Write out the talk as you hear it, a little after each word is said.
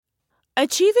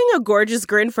Achieving a gorgeous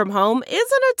grin from home isn't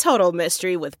a total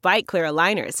mystery with Bite Clear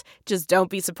aligners. Just don't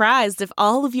be surprised if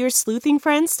all of your sleuthing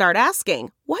friends start asking,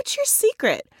 "What's your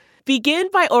secret?" Begin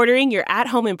by ordering your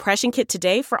at-home impression kit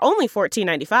today for only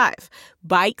 $14.95.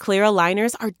 Bite Clear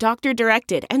aligners are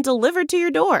doctor-directed and delivered to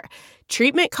your door.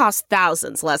 Treatment costs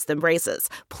thousands less than braces.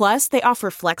 Plus, they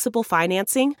offer flexible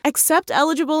financing, accept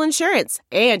eligible insurance,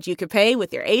 and you can pay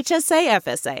with your HSA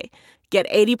FSA. Get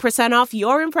 80% off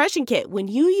your impression kit when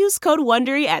you use code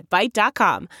WONDERY at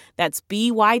Byte.com. That's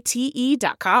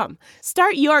BYTE.com.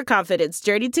 Start your confidence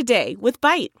journey today with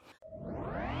Byte.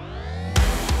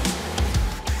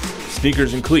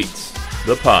 Sneakers and Cleats,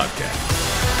 the podcast.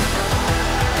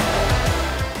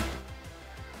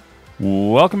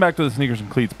 Welcome back to the Sneakers and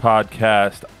Cleats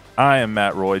podcast. I am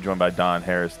Matt Roy, joined by Don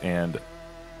Harris and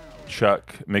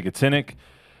Chuck Mikatinik.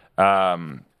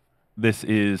 This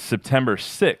is September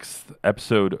 6th,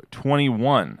 episode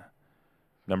 21.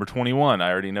 Number 21. I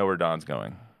already know where Don's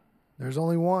going. There's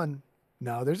only one.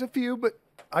 No, there's a few, but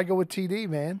I go with TD,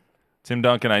 man. Tim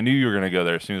Duncan, I knew you were going to go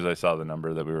there as soon as I saw the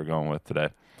number that we were going with today.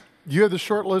 You had the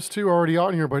short list, too, already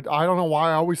on here, but I don't know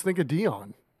why I always think of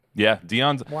Dion. Yeah,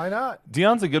 Dion's. Why not?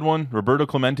 Dion's a good one. Roberto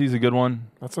Clemente's a good one.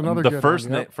 That's another the good first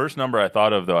one. Yep. First number I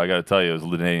thought of, though, I got to tell you, was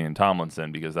LaDainian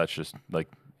Tomlinson, because that's just like,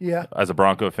 yeah. As a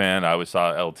Bronco fan, I always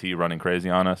saw LT running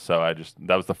crazy on us, so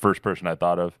that was the first person I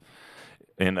thought of.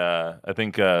 And I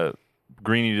think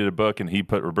Greeny did a book, and he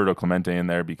put Roberto Clemente in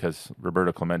there because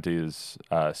Roberto Clemente is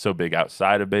so big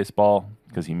outside of baseball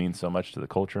because he means so much to the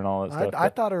culture and all that stuff. I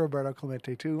thought of Roberto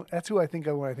Clemente too. That's who I think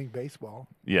of when I think baseball.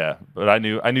 Yeah, but I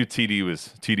knew TD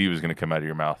was going to come out of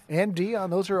your mouth. And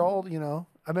Dion, those are all,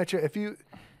 I bet you if you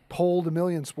polled 1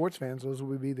 million sports fans, those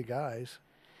would be the guys.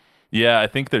 Yeah, I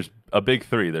think there's a big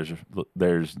three. There's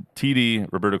TD,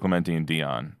 Roberto Clemente, and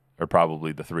Dion are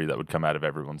probably the three that would come out of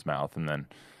everyone's mouth, and then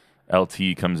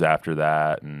LT comes after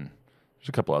that, and there's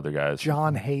a couple other guys.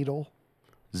 John Hadel.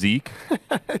 Zeke.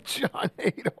 John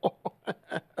Hadel.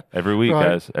 Every week, right.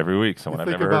 Guys. Every week. Someone I've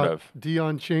never heard of.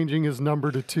 Dion changing his number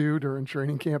to 2 during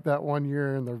training camp that one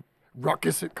year and the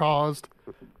ruckus it caused.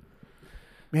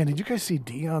 Man, did you guys see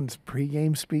Dion's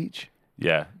pregame speech?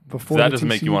 Yeah. Before that the doesn't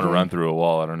make you TCU want to game? run through a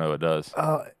wall. I don't know what does.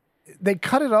 They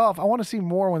cut it off. I want to see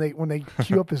more when they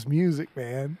cue up his music,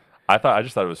 man. I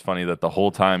just thought it was funny that the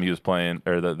whole time he was playing,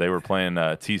 or that they were playing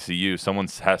TCU, someone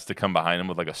has to come behind him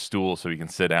with like a stool so he can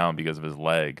sit down because of his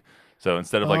leg. So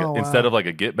instead of like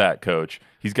a get back coach,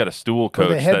 he's got a stool coach.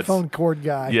 Or the headphone cord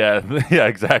guy. Yeah, yeah,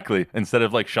 exactly. Instead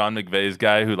of like Sean McVay's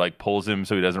guy who like pulls him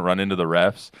so he doesn't run into the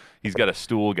refs, he's got a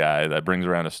stool guy that brings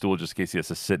around a stool just in case he has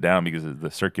to sit down because of the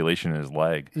circulation in his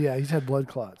leg. Yeah, he's had blood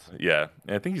clots. Yeah,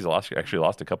 and I think he's actually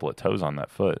lost a couple of toes on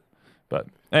that foot. But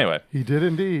anyway, He did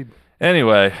indeed.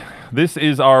 Anyway, this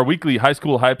is our weekly High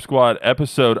School Hype Squad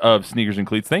episode of Sneakers and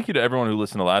Cleats. Thank you to everyone who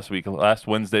listened to last week. Last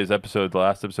Wednesday's episode, the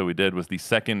last episode we did, was the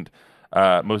second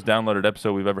most downloaded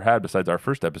episode we've ever had besides our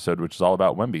first episode, which is all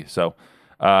about Wemby. So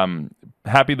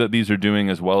happy that these are doing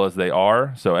as well as they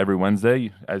are. So every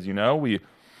Wednesday, as you know, we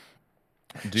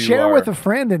do Share with a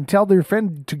friend and tell their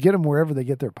friend to get them wherever they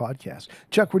get their podcast.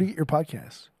 Chuck, where do you get your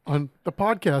podcasts? On the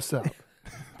podcast app.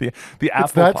 the Apple.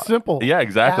 It's that simple. Yeah,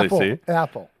 exactly. See?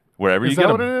 Apple. Wherever Is you that get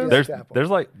what them. it is?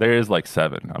 There is like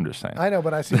 7. I'm just saying. I know,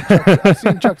 but I've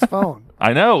seen Chuck's phone.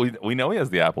 I know. We know he has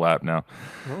the Apple app now.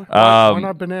 Why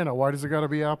not banana? Why does it got to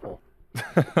be Apple?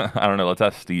 I don't know. Let's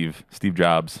ask Steve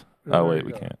Jobs. Oh, wait,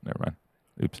 we can't. Never mind.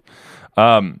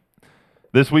 Oops.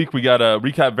 This week we got a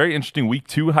recap. Very interesting week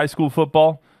 2 high school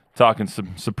football. Talking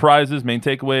some surprises, main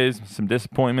takeaways, some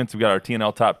disappointments. We got our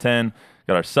TNL top 10.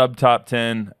 Got our sub top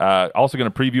 10. Also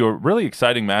going to preview a really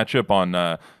exciting matchup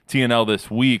on TNL this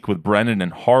week with Brennan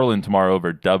and Harlan tomorrow over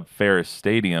at Dub Ferris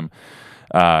Stadium.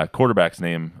 Quarterback's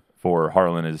name for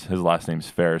Harlan is his last name's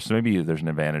Ferris, so maybe there's an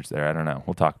advantage there. I don't know.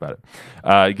 We'll talk about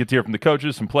it. You get to hear from the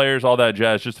coaches, some players, all that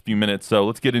jazz. Just a few minutes. So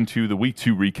let's get into the week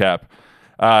 2 recap.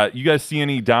 You guys see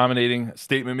any dominating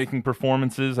statement-making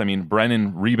performances? I mean,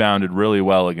 Brennan rebounded really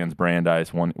well against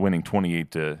Brandeis, winning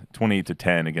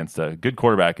 28-10 against a good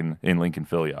quarterback in Lincoln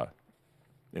Filion.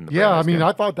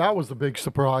 I thought that was the big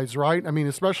surprise, right? I mean,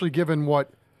 especially given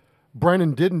what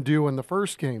Brennan didn't do in the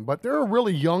first game. But they're a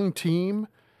really young team.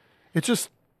 It's just,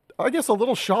 I guess, a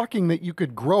little shocking that you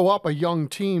could grow up a young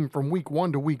team from week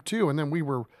 1 to week 2, and then we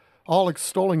were all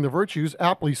extolling the virtues,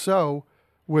 aptly so,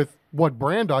 with what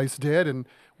Brandeis did and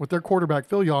with their quarterback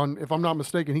Filion. If I'm not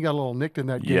mistaken, he got a little nicked in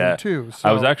that game too. So.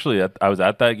 I was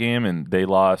at that game, and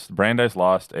Brandeis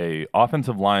lost a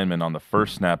offensive lineman on the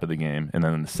first snap of the game, and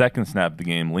then in the second snap of the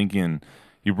game, Lincoln,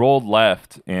 he rolled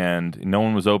left and no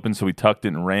one was open, so he tucked it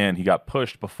and ran. He got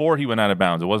pushed before he went out of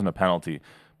bounds. It wasn't a penalty,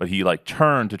 but he like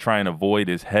turned to try and avoid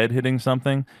his head hitting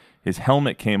something. His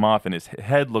helmet came off, and his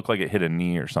head looked like it hit a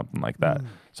knee or something like that.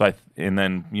 So and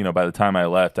then by the time I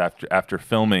left after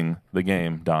filming the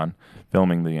game, I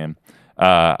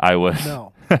was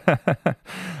No.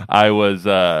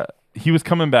 he was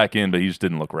coming back in, but he just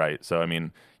didn't look right. So I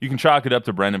mean, you can chalk it up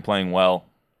to Brennan playing well.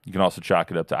 You can also chalk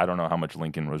it up to I don't know how much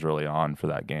Lincoln was really on for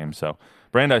that game. So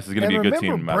Brandeis is going to be a good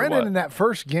team no matter Brennan what. in that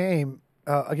first game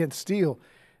against Steele,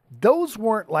 those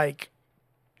weren't like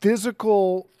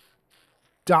physical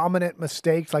dominant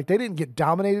mistakes. Like they didn't get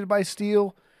dominated by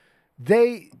Steele.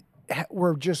 They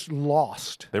were just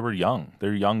lost. They were young.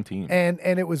 They're a young team. And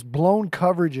it was blown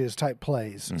coverages type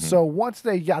plays. Mm-hmm. So once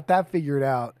they got that figured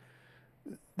out,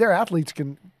 their athletes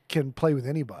can play with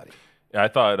anybody. I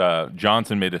thought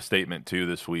Johnson made a statement too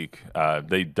this week.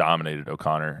 They dominated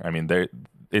O'Connor. I mean,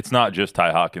 it's not just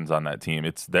Ty Hawkins on that team.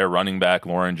 It's their running back,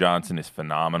 Lauren Johnson, is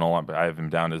phenomenal. I have him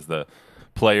down as the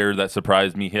player that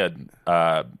surprised me. He had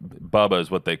Bubba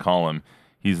is what they call him.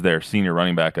 He's their senior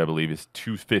running back, I believe. He's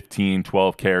 215,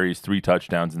 12 carries, 3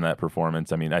 touchdowns in that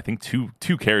performance. I mean, I think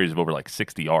two carries of over like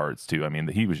 60 yards too. I mean,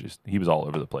 he was all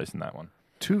over the place in that one.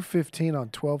 215 on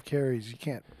 12 carries. You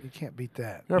can't beat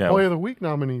that. They're Play of the Week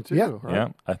nominee too. Yeah.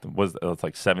 Right? Yeah, it's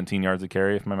like 17 yards a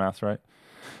carry if my math's right.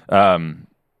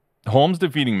 Holmes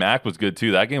defeating Mac was good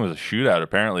too. That game was a shootout.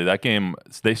 Apparently, that game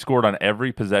they scored on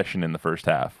every possession in the first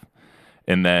half,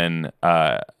 and then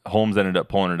Holmes ended up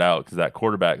pulling it out because that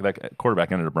quarterback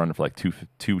ended up running for like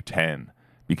 210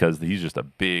 because he's just a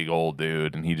big old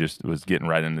dude and he just was getting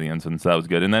right into the end zone. So that was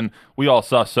good. And then we all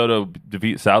saw Soto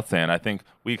defeat South San. I think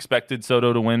we expected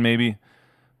Soto to win maybe,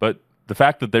 but the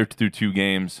fact that they're through 2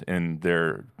 games and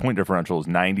their point differential is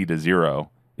 90-0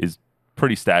 is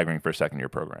pretty staggering for a second-year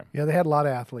program. Yeah, they had a lot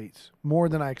of athletes, more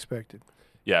than I expected.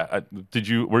 Yeah,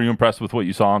 were you impressed with what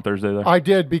you saw on Thursday there? I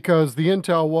did, because the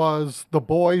intel was the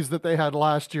boys that they had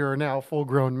last year are now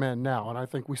full-grown men now, and I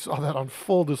think we saw that on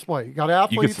full display. You got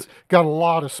athletes, got a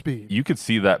lot of speed. You could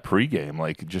see that pregame,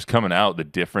 like just coming out, the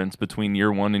difference between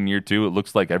year 1 and year 2. It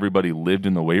looks like everybody lived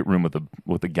in the weight room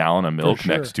with a gallon of milk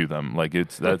next to them. Like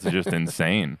that's just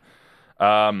insane.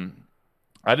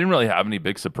 I didn't really have any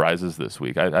big surprises this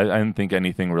week. I didn't think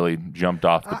anything really jumped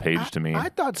off the page to me. I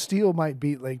thought Steele might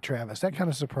beat Lake Travis. That kind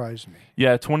of surprised me.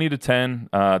 Yeah,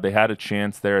 20-10. They had a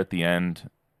chance there at the end,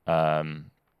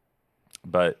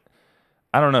 but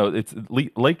I don't know. It's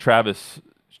Lake Travis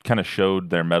kind of showed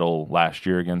their mettle last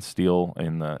year against Steele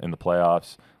in the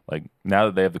playoffs. Like now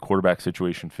that they have the quarterback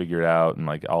situation figured out and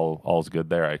like all's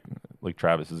good there, Lake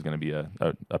Travis is going to be a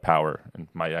power and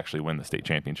might actually win the state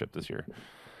championship this year.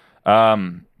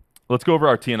 Let's go over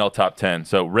our TNL top 10.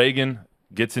 So Reagan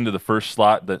gets into the first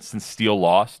slot since Steele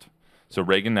lost. So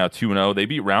Reagan now 2-0. They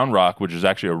beat Round Rock, which is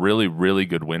actually a really, really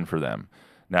good win for them.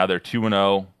 Now they're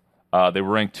 2-0. They were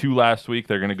ranked 2 last week.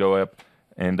 They're going to go up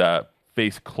and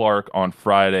face Clark on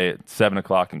Friday at 7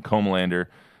 o'clock in Comalander.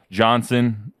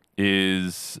 Johnson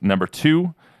is number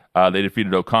 2. They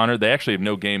defeated O'Connor. They actually have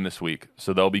no game this week,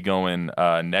 so they'll be going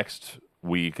next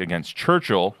week against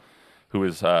Churchill, who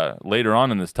is later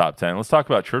on in this top 10. Let's talk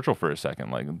about Churchill for a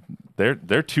second. Like they're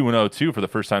 2-0 too for the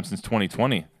first time since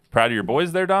 2020. Proud of your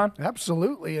boys there, Don?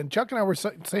 Absolutely. And Chuck and I were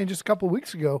saying just a couple of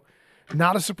weeks ago,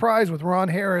 not a surprise with Ron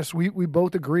Harris. We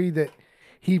both agree that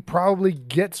he probably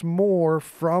gets more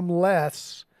from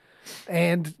less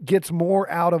and gets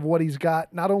more out of what he's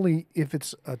got, not only if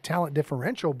it's a talent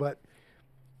differential, but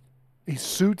he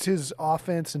suits his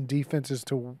offense and defenses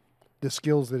to the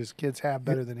skills that his kids have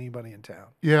better than anybody in town.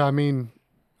 Yeah, I mean,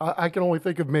 I can only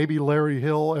think of maybe Larry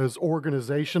Hill as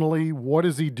organizationally. What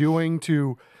is he doing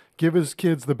to give his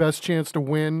kids the best chance to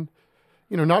win?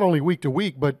 You know, not only week to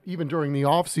week, but even during the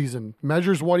offseason.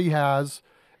 Measures what he has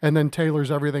and then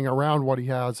tailors everything around what he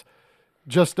has.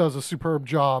 Just does a superb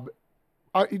job.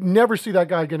 I never see that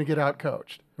guy going to get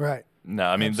out-coached. Right. No,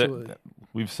 I mean, I feel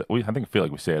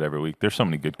like we say it every week. There's so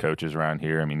many good coaches around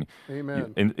here. I mean,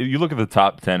 amen. You look at the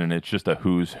top 10, and it's just a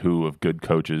who's who of good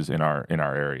coaches in our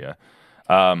area.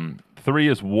 3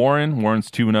 is Warren.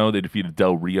 Warren's 2-0. They defeated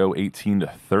Del Rio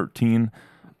 18-13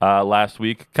 last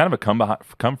week. Kind of a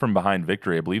come from behind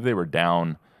victory. I believe they were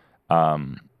down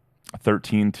 13-3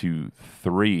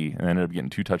 and ended up getting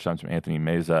 2 touchdowns from Anthony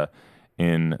Meza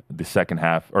in the second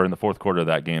half or in the fourth quarter of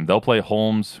that game. They'll play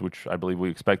Holmes, which I believe we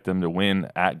expect them to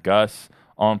win at Gus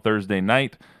on Thursday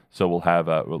night. So we'll have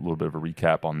a little bit of a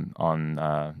recap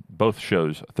on both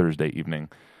shows Thursday evening.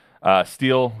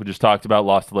 Steele, we just talked about,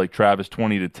 lost to Lake Travis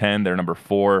 20-10. They're number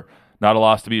 4. Not a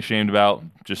loss to be ashamed about.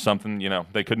 Just something,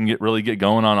 they couldn't really get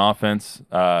going on offense.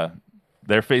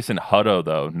 They're facing Hutto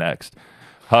though next.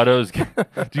 Hutto's. Did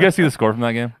you guys see the score from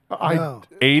that game? No.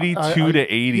 82 to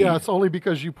 80. Yeah, it's only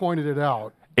because you pointed it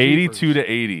out. 82 to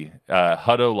 80.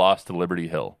 Hutto lost to Liberty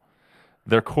Hill.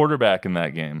 Their quarterback in that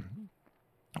game,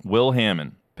 Will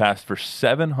Hammond, passed for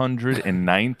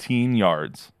 719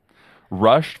 yards,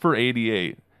 rushed for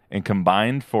 88, and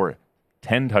combined for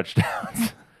 10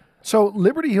 touchdowns. So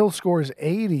Liberty Hill scores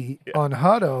 80 on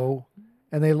Hutto,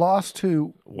 and they lost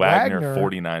to Wagner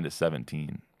 49 to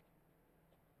 17.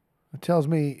 It tells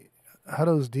me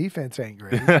Hutto's defense ain't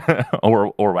great.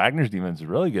 or Wagner's defense is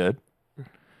really good.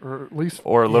 Or at least,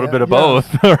 Or a little bit of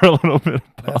both. Or a little bit of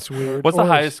both. That's weird. What's the Or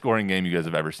highest scoring game you guys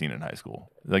have ever seen in high school?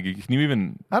 Like, can you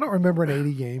even? I don't remember an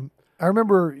 80 game. I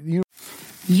remember you.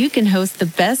 You can host the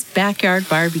best backyard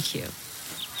barbecue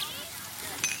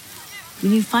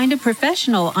when you find a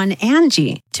professional on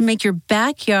Angie to make your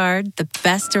backyard the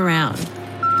best around.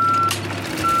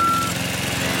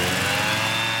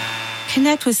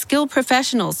 Connect with skilled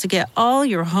professionals to get all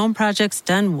your home projects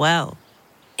done well.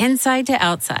 Inside to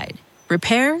outside,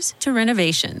 repairs to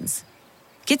renovations.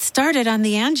 Get started on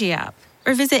the Angie app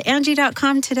or visit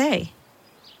Angie.com today.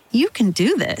 You can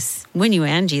do this when you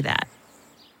Angie that.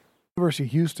 University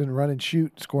of Houston run and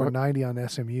shoot, scoring 90 on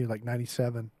SMU, like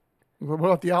 97. what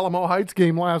about the Alamo Heights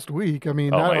game last week? I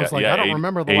mean, that was like, I don't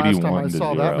remember the last time I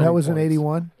saw that. That was an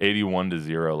 81? 81 to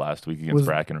 0 last week against Was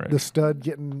Brackenridge. the stud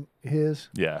getting his?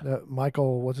 Yeah.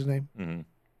 Michael, what's his name? Mm-hmm.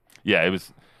 Yeah, it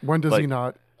was. When does he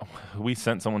not? We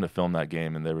sent someone to film that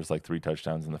game, and there was like 3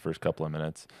 touchdowns in the first couple of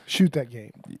minutes. Shoot that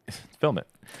game. Film it.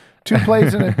 2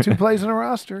 plays in a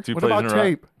roster. What about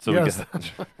tape? So yes.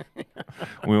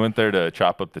 we went there to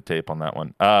chop up the tape on that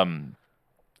one.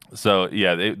 So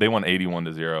yeah, they won 81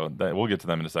 to 0. We'll get to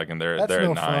them in a second. They're That's at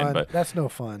no 9, fun. but That's no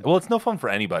fun. well, it's no fun for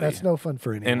anybody. That's no fun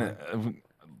for anyone. And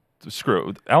screw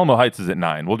it. Alamo Heights is at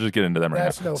 9. We'll just get into them right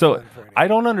That's now. no So fun for anyone. I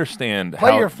don't understand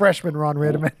Play how your freshman, Ron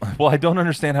Riddiman. well, I don't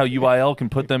understand how UIL can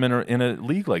put them in a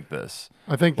league like this.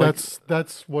 I think that's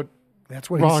what That's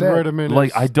what Ron he said. Riddiman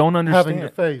is I don't understand having to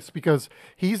face, because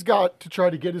he's got to try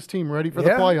to get his team ready for the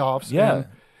Yeah. playoffs. Yeah. And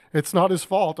it's not his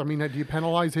fault. I mean, do you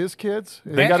penalize his kids?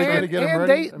 They gotta try to get them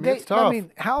ready. It's tough. I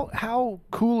mean, how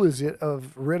cool is it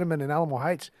of Riddiman and Alamo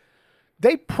Heights?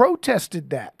 They protested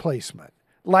that placement.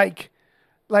 Like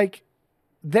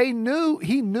he knew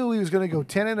he was going to go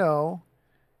 10-0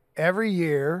 every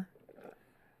year,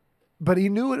 but he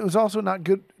knew it was also not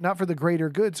good, not for the greater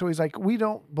good. So he's like, we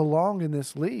don't belong in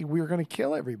this league. We're going to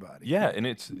kill everybody. Yeah, and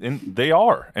they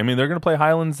are. I mean, they're going to play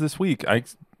Highlands this week. I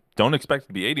don't expect it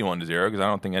to be 81 to 0 because I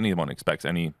don't think anyone expects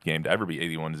any game to ever be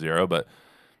 81 to 0. But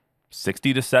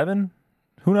 60 to 7,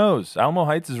 who knows? Alamo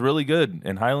Heights is really good,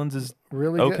 and Highlands is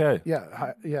Really okay.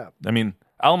 good. Yeah. I mean,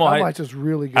 Alamo Heights is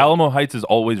really good. Alamo Heights is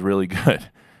always really good,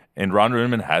 and Ron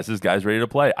Riddiman has his guys ready to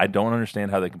play. I don't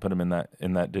understand how they can put him in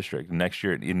that district next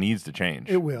year. It needs to change.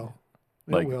 It will.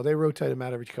 Like- It will. They rotate him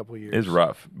out every couple of years. It's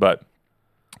rough, but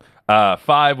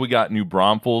 5 we got New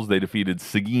Braunfels. They defeated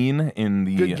Seguin in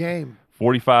the Good game.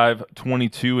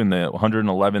 45-22 in the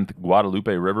 111th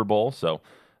Guadalupe River Bowl. So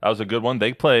that was a good one.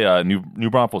 They play New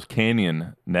Braunfels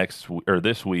Canyon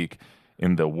this week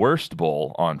in the Worst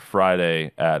Bowl on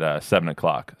Friday at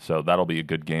 7:00. So that'll be a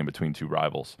good game between two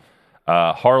rivals.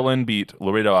 Harlan beat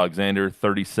Laredo Alexander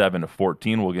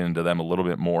 37-14. We'll get into them a little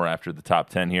bit more after the top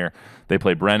 10 here. They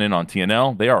play Brennan on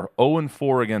TNL. They are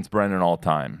 0-4 against Brennan all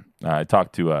time. I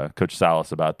talked to Coach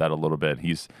Salas about that a little bit.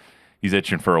 He's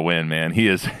itching for a win, man. He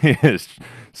is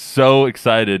so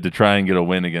excited to try and get a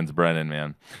win against Brennan,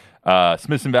 man.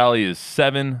 Smithson Valley is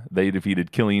 7. They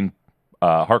defeated Killeen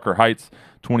Harker Heights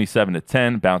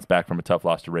 27-10. Bounced back from a tough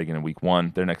loss to Reagan in week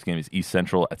 1. Their next game is East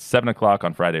Central at 7:00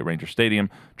 on Friday at Ranger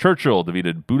Stadium. Churchill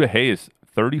defeated Buda Hayes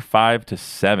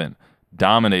 35-7.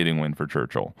 Dominating win for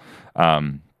Churchill.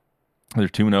 They're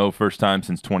 2-0, first time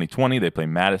since 2020. They play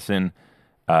Madison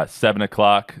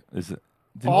 7:00.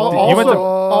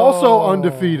 Also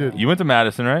undefeated. You went to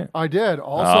Madison, right? I did.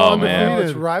 Also man. undefeated.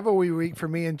 It's rivalry week for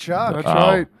me and Chuck. That's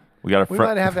right. We got We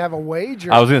might have to have a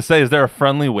wager. I was gonna say, is there a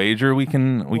friendly wager we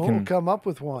can We'll come up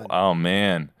with one. Oh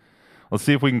man, let's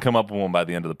see if we can come up with one by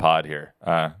the end of the pod here.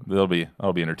 That'll be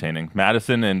entertaining.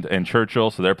 Madison and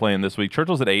Churchill, so they're playing this week.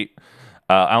 Churchill's at 8.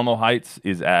 Alamo Heights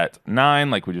is at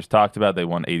 9, like we just talked about. They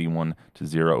won 81-0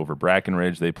 over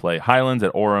Brackenridge. They play Highlands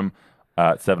at Orem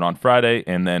at 7 on Friday,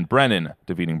 and then Brennan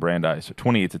defeating Brandeis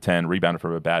 28-10, rebounded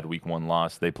from a bad week 1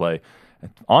 loss. They play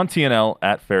on TNL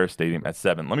at Ferris Stadium at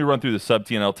 7. Let me run through the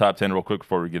sub-TNL top 10 real quick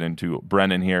before we get into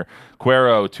Brennan here.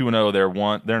 Cuero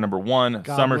 2-0, they're number 1.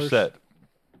 Gobblers. Somerset.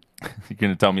 You're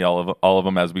going to tell me all of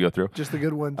them as we go through? Just the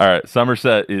good ones. All right.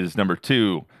 Somerset is number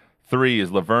 2. 3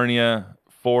 is Lavernia.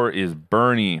 4 is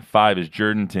Bernie. 5 is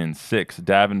Jordanton. 6,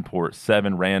 Davenport.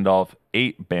 7, Randolph.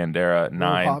 8, Bandera.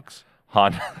 9, Hawks.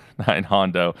 Honda, 9,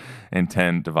 Hondo. And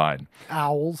 10, Divine.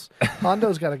 Owls.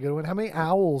 Hondo's got a good one. How many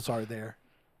owls are there?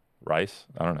 Rice?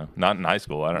 I don't know. Not in high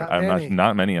school.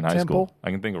 Not many in high Temple? school.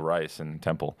 I can think of Rice and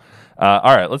Temple.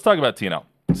 All right, let's talk about TNL.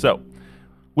 So,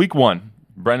 week 1,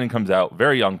 Brennan comes out,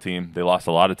 very young team. They lost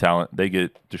a lot of talent. They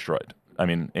get destroyed. I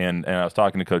mean, and I was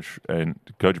talking to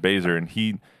Coach Baser, and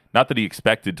he, not that he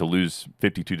expected to lose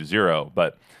 52-0,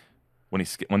 but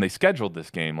when they scheduled this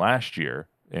game last year,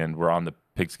 and we're on the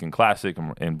Pigskin Classic,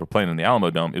 and we're playing in the Alamo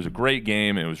Dome, it was a great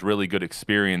game, and it was really good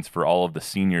experience for all of the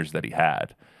seniors that he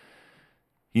had.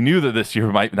 He knew that this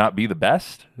year might not be the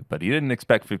best, but he didn't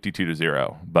expect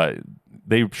 52-0. But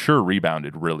they sure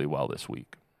rebounded really well this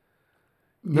week.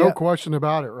 No question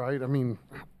about it, right? I mean,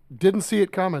 didn't see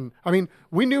it coming. I mean,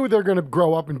 we knew they're going to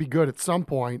grow up and be good at some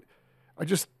point. I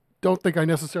just don't think I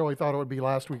necessarily thought it would be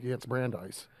last week against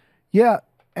Brandeis. Yeah,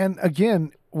 and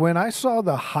again, when I saw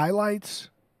the highlights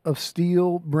of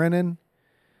Steele, Brennan,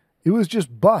 it was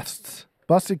just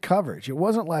busted coverage. It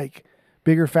wasn't like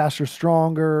bigger, faster,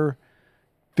 stronger,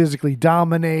 physically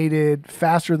dominated,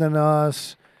 faster than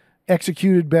us,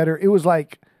 executed better. It was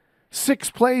like 6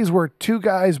 plays where 2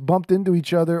 guys bumped into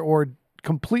each other or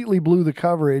completely blew the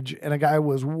coverage, and a guy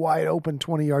was wide open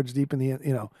 20 yards deep in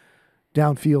the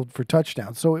downfield for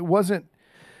touchdown. So it wasn't.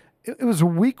 It was a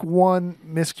week 1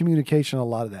 miscommunication. A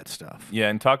lot of that stuff. Yeah,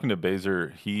 and talking to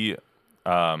Baser, he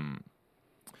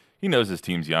knows his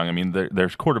team's young. I mean, their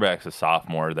quarterback's a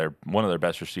sophomore. One of their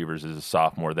best receivers is a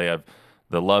sophomore. They have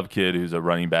the Love kid, who's a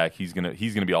running back. He's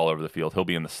gonna be all over the field. He'll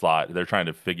be in the slot. They're trying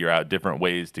to figure out different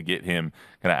ways to get him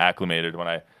kind of acclimated. When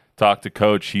I talked to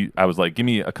Coach, I was like, give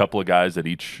me a couple of guys at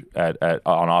each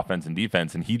on offense and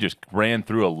defense, and he just ran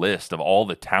through a list of all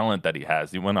the talent that he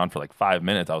has. He went on for like 5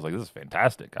 minutes. I was like, this is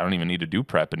fantastic. I don't even need to do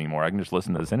prep anymore. I can just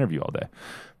listen to this interview all day.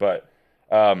 But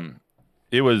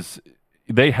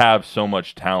they have so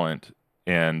much talent,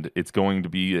 and it's going to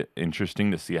be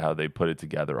interesting to see how they put it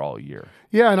together all year.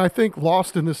 Yeah, and I think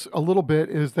lost in this a little bit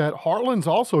is that Harlan's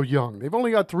also young. They've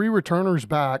only got 3 returners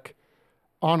back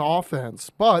on offense,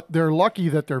 but they're lucky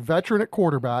that they're veteran at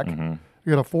quarterback. Mm-hmm.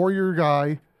 You got a 4-year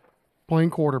guy playing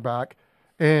quarterback,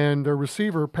 and their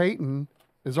receiver, Peyton,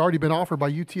 has already been offered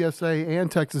by UTSA and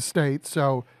Texas State,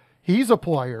 so he's a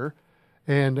player,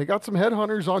 and they got some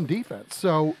headhunters on defense.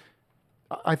 So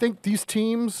I think these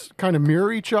teams kind of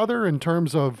mirror each other in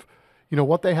terms of,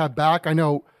 what they have back. I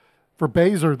know for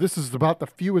Baser, this is about the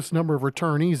fewest number of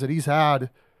returnees that he's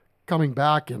had coming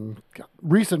back in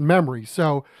recent memory.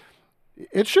 So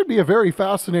it should be a very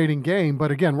fascinating game.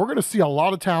 But again, we're going to see a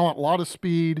lot of talent, a lot of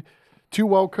speed, 2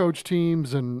 well-coached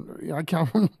teams. And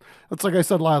that's like I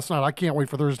said last night, I can't wait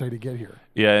for Thursday to get here.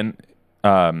 Yeah,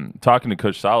 and talking to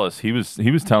Coach Salas, he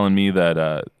was telling me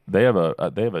that they have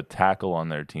a tackle on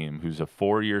their team who's a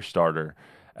 4-year starter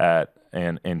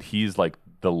and he's like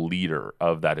the leader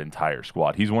of that entire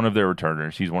squad. He's one of their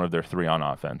returners. He's one of their 3 on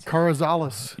offense.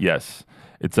 Carrizales. Yes,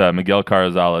 it's Miguel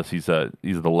Carrizales. He's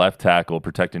the left tackle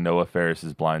protecting Noah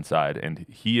Ferris's blind side, and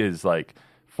he is like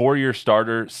 4-year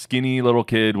starter, skinny little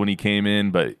kid when he came in,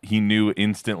 but he knew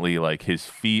instantly like his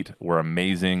feet were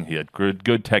amazing. He had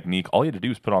good technique. All he had to do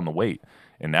was put on the weight,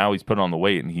 and now he's put on the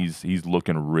weight, and he's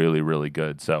looking really, really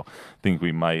good. So I think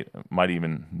we might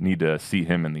even need to see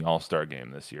him in the All-Star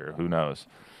game this year. Who knows?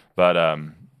 But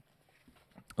a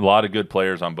lot of good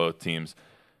players on both teams.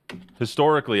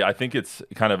 Historically, I think it's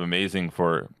kind of amazing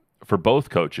for both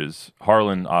coaches.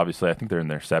 Harlan, obviously, I think they're in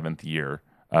their 7th year.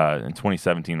 And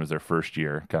 2017 was their first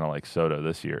year, kind of like Soto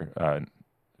this year,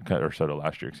 or Soto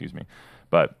last year, excuse me.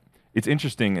 But it's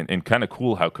interesting and kind of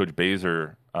cool how Coach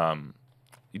Baser,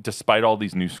 despite all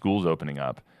these new schools opening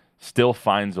up, still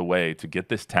finds a way to get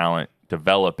this talent,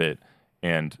 develop it,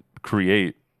 and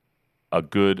create a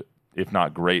good, if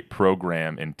not great,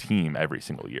 program and team every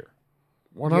single year.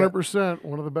 100%,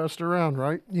 one of the best around,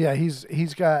 right? Yeah,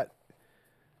 he's got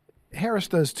Harris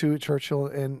does too at Churchill,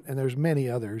 and there's many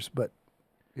others, but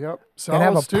yep, and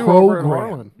have a too over at program.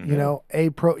 Harlan.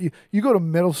 Mm-hmm. You go to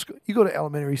middle school, you go to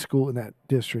elementary school in that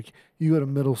district, you go to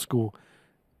middle school,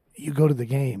 you go to the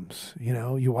games,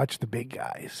 you watch the big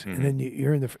guys, Mm-hmm. and then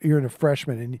you're in a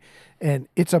freshman, and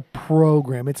it's a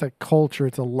program, it's a culture,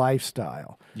 it's a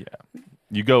lifestyle. Yeah.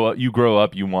 You grow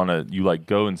up, you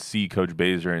go and see Coach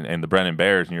Baser and the Brennan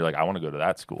Bears, and you're like, I want to go to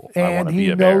that school. I want And to be he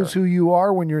a Bear. knows who you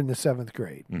are when you're in the 7th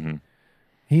grade. Mm-hmm.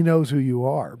 He knows who you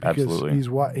are because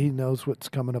Absolutely. he knows what's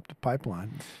coming up the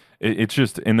pipeline. It's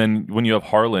just, and then when you have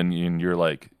Harlan, and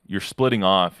you're splitting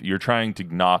off, you're trying to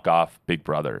knock off Big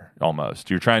Brother almost.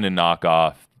 You're trying to knock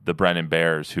off the Brennan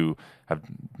Bears, who have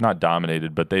not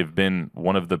dominated, but they've been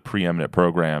one of the preeminent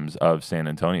programs of San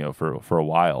Antonio for a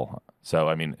while. So,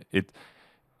 I mean,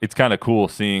 it's kind of cool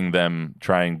seeing them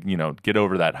trying, get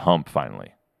over that hump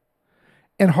finally.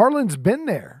 And Harlan's been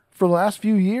there for the last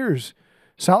few years.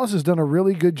 Salas has done a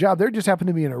really good job. They just happen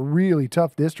to be in a really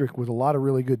tough district with a lot of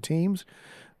really good teams,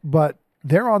 but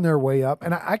they're on their way up,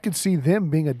 and I could see them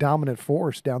being a dominant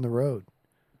force down the road.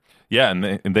 Yeah,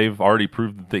 and they've already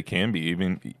proved that they can be.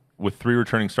 Even with 3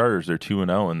 returning starters, they're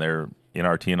 2-0, and they're in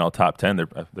our TNL top 10.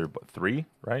 They're 3,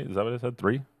 right? Is that what I said?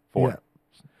 3, 4, yeah.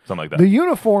 Something like that. The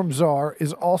uniform czar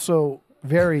is also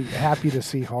very happy to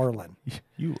see Harlan.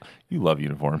 You love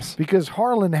uniforms Because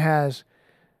Harlan has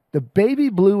the baby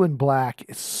blue and black.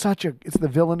 It's the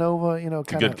Villanova,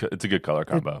 It's a good color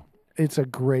combo. It's a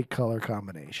great color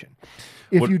combination.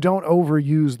 If you don't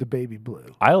overuse the baby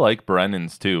blue. I like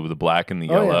Brennan's too, the black and the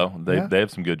yellow. Yeah. They have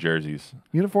some good jerseys.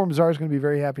 Uniform czar is going to be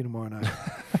very happy tomorrow night.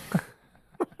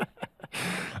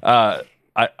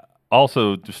 I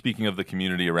also, just speaking of the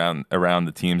community around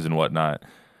the teams and whatnot,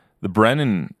 the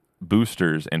Brennan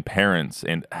boosters and parents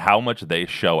and how much they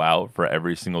show out for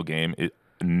every single game, it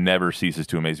never ceases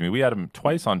to amaze me. We had them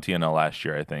twice on TNL last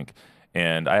year, I think.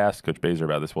 And I asked Coach Baser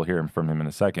about this. We'll hear from him in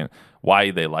a second.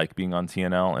 Why they like being on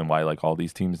TNL and why all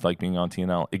these teams like being on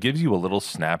TNL. It gives you a little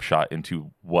snapshot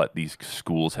into what these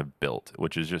schools have built,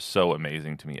 which is just so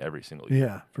amazing to me every single year.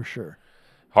 Yeah, for sure.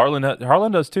 Harlan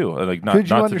does too. Could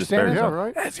you understand it? Yeah,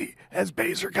 right. Has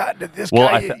Baser gotten to this Well,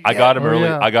 guy? I got him early.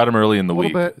 Yeah. I got him early in the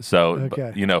week. Bit. So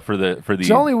Okay. for the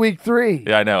It's only week 3.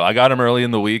 Yeah, I know. I got him early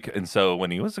in the week, and so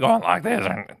when he was going like this,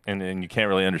 and you can't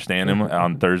really understand him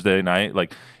on Thursday night.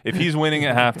 Like if he's winning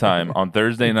at halftime on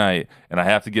Thursday night, and I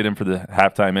have to get him for the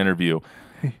halftime interview,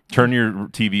 turn your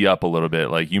TV up a little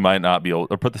bit. Like you might not be able,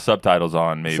 or put the subtitles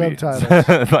on, maybe.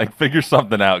 Subtitles. Like figure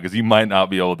something out because you might not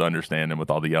be able to understand him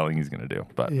with all the yelling he's going to do.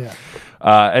 But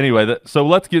Yeah. anyway, so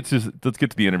let's get to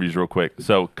the interviews real quick.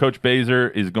 So Coach Baser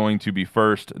is going to be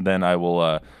first. Then I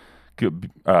will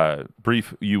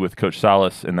brief you with Coach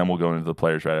Salas, and then we'll go into the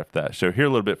players right after that. So hear a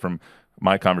little bit from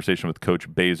my conversation with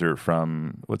Coach Baser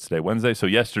from, what's today, Wednesday? So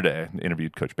yesterday, I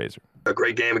interviewed Coach Baser. A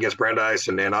great game against Brandeis,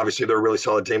 and obviously they're a really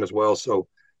solid team as well. So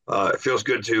it feels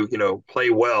good to, play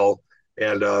well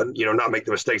and, not make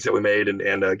the mistakes that we made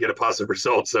and get a positive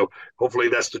result. So hopefully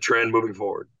that's the trend moving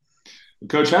forward.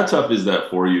 Coach, how tough is that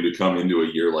for you to come into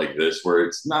a year like this where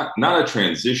it's not a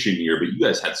transition year, but you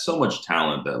guys had so much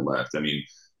talent that left? I mean,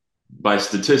 by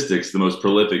statistics, the most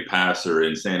prolific passer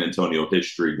in San Antonio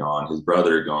history gone, his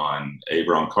brother gone,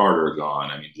 Avron Carter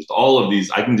gone. I mean, just all of these,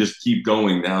 I can just keep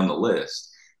going down the list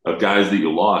of guys that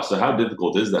you lost. So how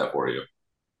difficult is that for you?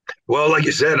 Well, like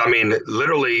you said, I mean,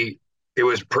 literally it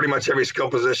was pretty much every skill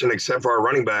position except for our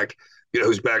running back,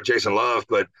 who's back, Jason Love.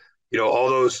 But, all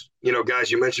those, guys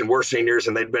you mentioned were seniors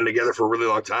and they'd been together for a really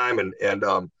long time. And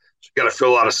so you got to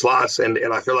fill a lot of slots. And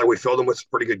I feel like we filled them with some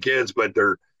pretty good kids, but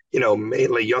they're,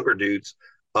 mainly younger dudes.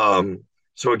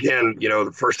 So again,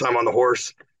 the first time on the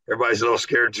horse, everybody's a little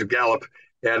scared to gallop,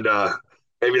 and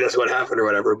maybe that's what happened or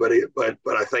whatever. But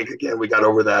I think again we got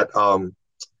over that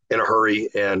in a hurry,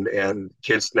 and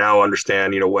kids now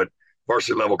understand what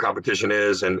varsity level competition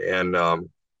is, and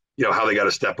how they got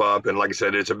to step up. And like I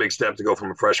said, it's a big step to go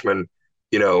from a freshman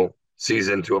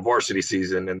season to a varsity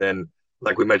season, and then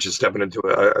like we mentioned, stepping into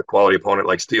a quality opponent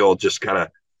like Steele just kind of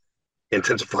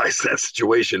intensifies that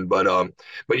situation. But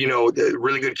they're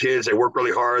really good kids. They work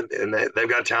really hard, and they've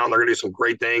got talent. They're going to do some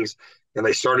great things, and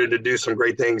they started to do some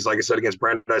great things, like I said, against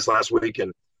Brandeis last week.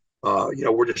 And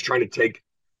we're just trying to take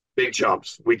big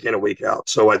jumps week in and week out.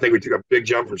 So I think we took a big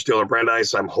jump from Steele to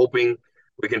Brandeis. I'm hoping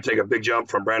we can take a big jump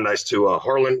from Brandeis to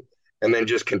Harlan, and then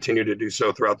just continue to do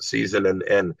so throughout the season,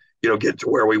 and get to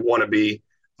where we want to be,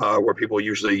 where people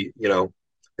usually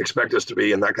expect us to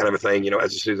be, and that kind of a thing,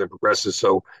 as the season progresses.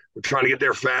 So we're trying to get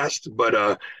there fast, but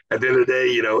at the end of the day,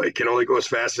 it can only go as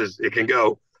fast as it can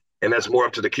go. And that's more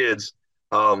up to the kids,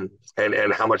 and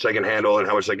how much they can handle and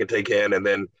how much they can take in, and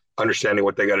then understanding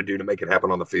what they got to do to make it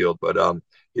happen on the field. But,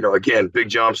 again, big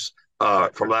jumps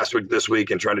from last week to this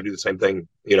week, and trying to do the same thing,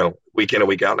 week in and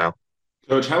week out now.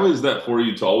 Coach, how is that for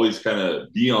you to always kind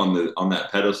of be on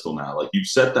that pedestal now? Like you've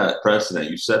set that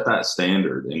precedent, you've set that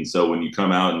standard. And so when you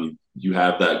come out and you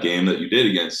have that game that you did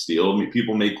against Steele, I mean,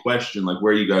 people may question like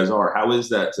where you guys are. How is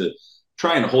that to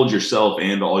try and hold yourself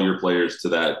and all your players to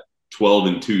that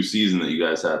 12-2 season that you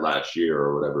guys had last year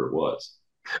or whatever it was?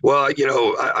 Well,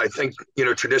 I think,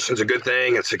 tradition's a good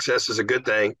thing and success is a good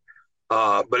thing.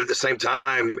 But at the same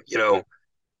time,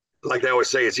 like they always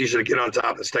say, it's easier to get on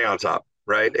top than stay on top.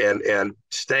 Right. And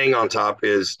staying on top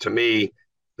is, to me,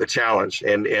 the challenge.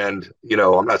 And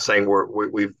I'm not saying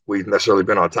we've necessarily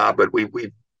been on top, but we've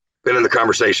been in the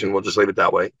conversation. We'll just leave it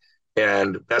that way.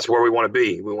 And that's where we want to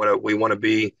be. We want to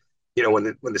be, when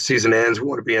the season ends, we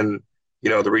want to be in,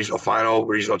 the regional final,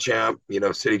 regional champ,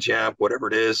 city champ, whatever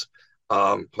it is.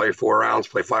 Play 4 rounds,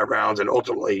 play 5 rounds, and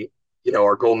ultimately,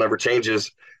 our goal never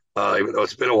changes, even though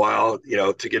it's been a while,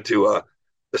 to get to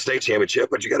the state championship.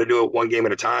 But you got to do it one game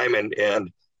at a time,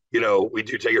 and we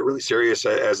do take it really serious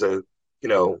as a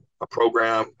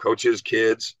program, coaches,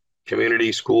 kids,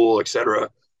 community, school, etc.,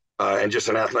 and just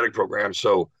an athletic program.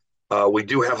 So we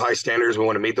do have high standards. We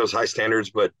want to meet those high standards,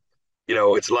 but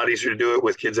it's a lot easier to do it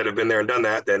with kids that have been there and done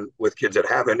that than with kids that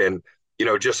haven't. And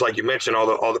just like you mentioned,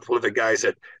 all the prolific guys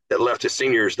that left as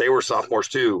seniors, they were sophomores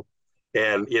too,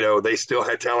 and they still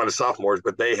had talent as sophomores,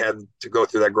 but they had to go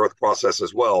through that growth process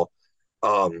as well.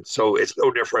 So it's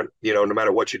no different, no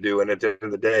matter what you do. And at the end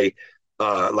of the day,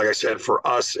 like I said, for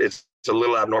us, it's a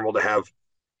little abnormal to have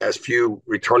as few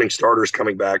returning starters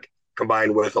coming back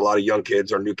combined with a lot of young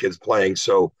kids or new kids playing.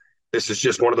 So this is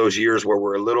just one of those years where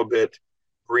we're a little bit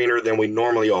greener than we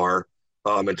normally are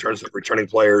in terms of returning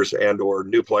players and or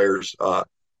new players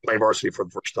playing varsity for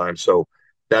the first time. So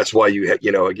that's why you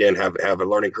again have a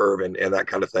learning curve and that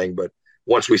kind of thing. But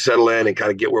once we settle in and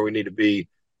kind of get where we need to be,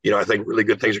 I think really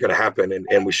good things are going to happen,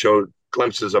 and we showed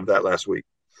glimpses of that last week.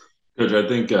 Coach, I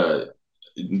think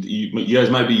you guys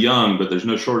might be young, but there's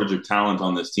no shortage of talent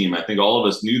on this team. I think all of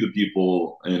us knew the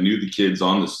people and knew the kids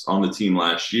on the team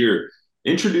last year.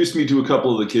 Introduce me to a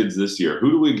couple of the kids this year. Who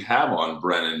do we have on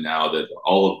Brennan now that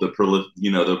all of the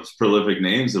those prolific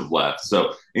names have left?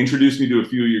 So introduce me to a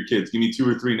few of your kids. Give me 2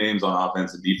 or 3 names on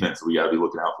offense and defense that we got to be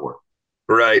looking out for.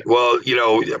 Right. Well,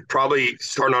 probably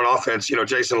starting on offense,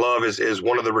 Jason Love is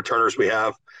one of the returners we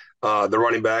have, the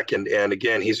running back. And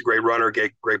again, he's a great runner,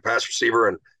 great pass receiver,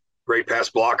 and great pass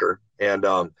blocker. And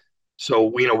so,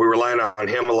 we rely on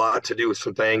him a lot to do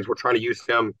some things. We're trying to use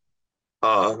him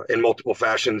in multiple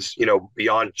fashions,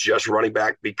 beyond just running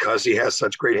back, because he has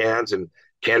such great hands and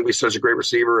can be such a great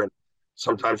receiver. And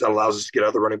sometimes that allows us to get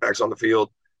other running backs on the field,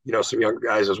 some younger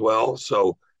guys as well.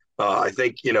 So I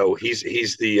think,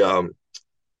 he's the,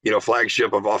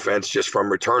 flagship of offense just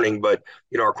from returning. But,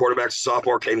 our quarterback's a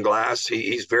sophomore, Caden Glass.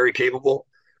 He's very capable,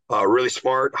 really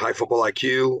smart, high football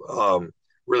IQ,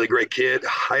 really great kid,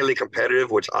 highly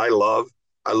competitive, which I love.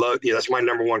 That's my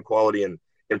number one quality in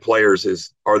players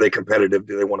is, are they competitive?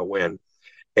 Do they want to win?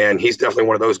 And he's definitely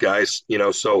one of those guys,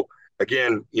 so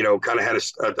again, kind of had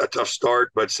a tough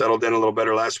start, but settled in a little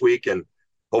better last week and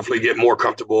hopefully get more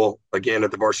comfortable again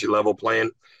at the varsity level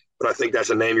playing. But I think that's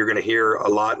a name you're going to hear a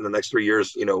lot in the next 3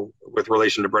 years, with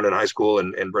relation to Brennan High School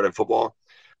and Brennan football.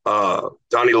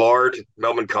 Donnie Lard,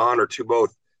 Melvin Kahn are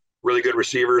both really good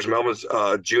receivers. Melvin's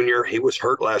junior. He was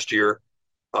hurt last year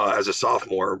as a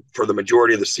sophomore for the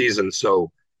majority of the season.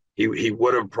 So he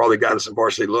would have probably gotten some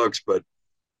varsity looks, but,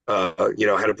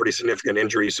 had a pretty significant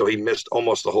injury. So he missed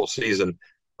almost the whole season.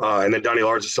 And then Donnie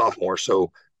Lard's a sophomore.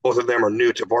 So both of them are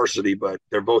new to varsity, but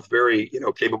they're both very,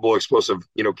 capable, explosive,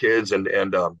 kids. And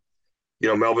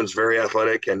Melvin's very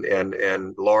athletic,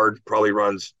 and Lard probably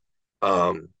runs,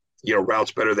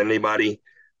 routes better than anybody,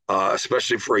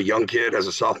 especially for a young kid as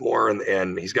a sophomore.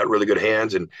 And he's got really good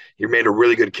hands, and he made a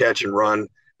really good catch and run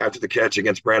after the catch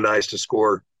against Brandeis to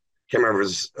score. Can't remember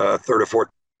his 3rd or 4th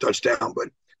touchdown, but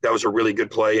that was a really good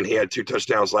play. And he had 2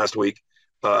 touchdowns last week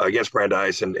against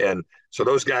Brandeis. And so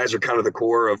those guys are kind of the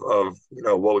core of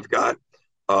what we've got,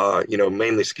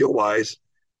 mainly skill wise.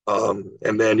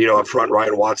 And then, up front,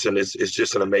 Ryan Watson is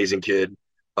just an amazing kid.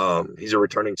 He's a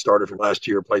returning starter from last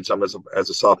year, played some as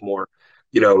a sophomore,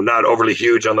 not overly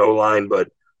huge on the O-line, but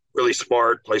really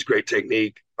smart, plays great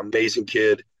technique, amazing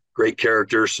kid, great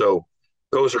character. So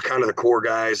those are kind of the core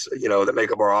guys, that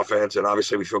make up our offense. And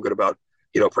obviously we feel good about,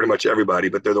 pretty much everybody,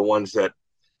 but they're the ones that,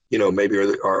 maybe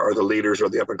are the leaders or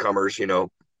the up and comers, to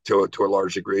a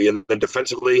large degree. And then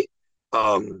defensively,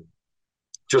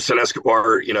 Justin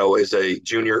Escobar, is a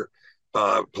junior,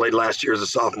 played last year as a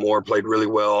sophomore, played really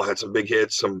well, had some big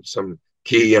hits, some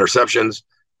key interceptions,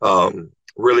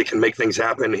 really can make things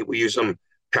happen. We use him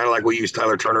kind of like we used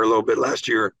Tyler Turner a little bit last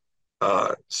year,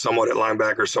 somewhat at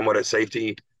linebacker, somewhat at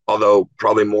safety, although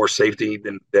probably more safety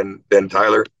than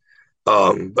Tyler.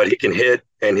 But he can hit,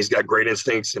 and he's got great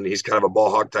instincts, and he's kind of a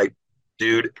ball hawk type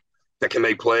dude that can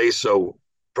make plays. So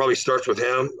probably starts with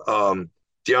him.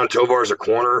 Deion Tovar is a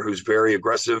corner who's very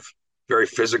aggressive, very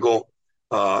physical.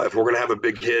 If we're going to have a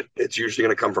big hit, it's usually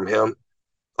going to come from him.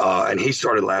 And he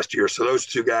started last year. So those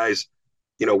 2 guys,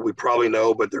 we probably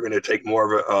know, but they're going to take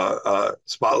more of a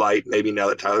spotlight maybe now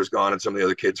that Tyler's gone and some of the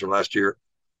other kids from last year.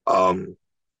 Dylan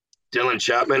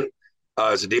Chapman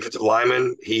is a defensive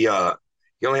lineman.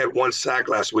 He only had 1 sack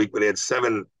last week, but he had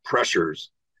 7 pressures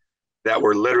that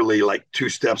were literally like 2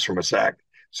 steps from a sack.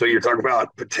 So you're talking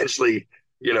about potentially,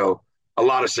 a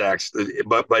lot of sacks,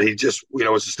 but he just,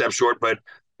 was a step short. But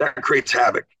that creates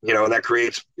havoc, and that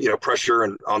creates, pressure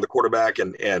and on the quarterback,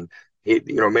 and he,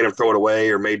 made him throw it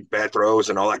away or made bad throws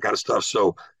and all that kind of stuff.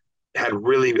 So had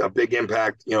really a big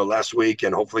impact, last week,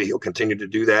 and hopefully he'll continue to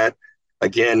do that.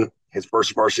 Again, his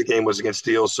first varsity game was against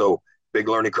Steele, so big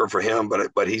learning curve for him,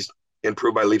 but he's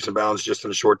improved by leaps and bounds just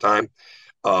in a short time.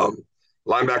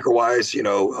 Linebacker wise,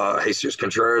 Jesus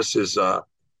Contreras is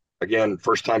again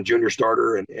first-time junior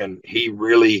starter, and he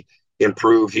really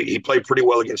improved. He played pretty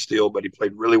well against Steele, but he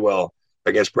played really well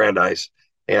against Brandeis,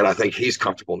 and I think he's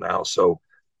comfortable now. So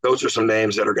those are some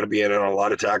names that are going to be in on a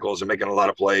lot of tackles and making a lot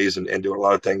of plays and doing a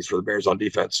lot of things for the Bears on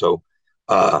defense. So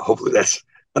hopefully that's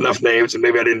enough names, and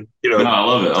maybe I didn't, No, I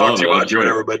love it. talk too much or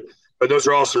whatever, but those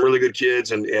are all some really good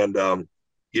kids, and I think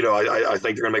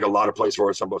they're going to make a lot of plays for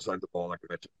us on both sides of the ball, like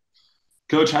I mentioned.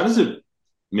 Coach, how does it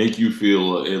make you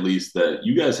feel, at least, that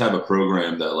you guys have a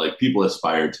program that like people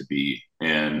aspire to be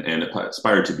and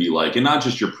aspire to be like, and not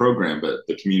just your program, but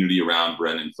the community around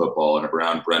Brennan football and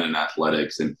around Brennan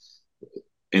athletics, and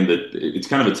that it's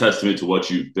kind of a testament to what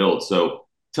you've built. So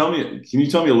can you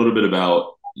tell me a little bit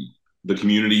about the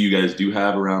community you guys do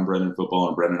have around Brennan football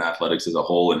and Brennan athletics as a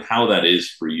whole, and how that is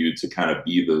for you to kind of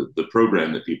be the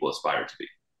program that people aspire to be?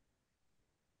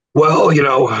 Well,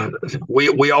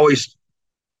 we always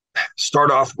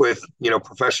start off with,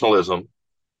 professionalism,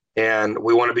 and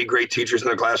we want to be great teachers in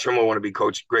the classroom. We want to be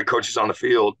great coaches on the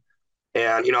field.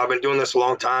 And, I've been doing this a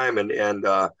long time, and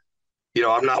I'm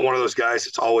not one of those guys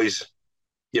that's always,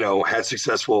 had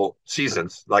successful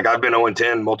seasons. Like I've been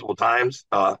 0-10 multiple times,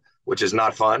 which is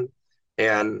not fun.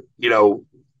 And,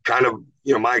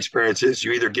 my experience is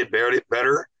you either get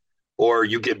better or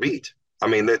you get beat. I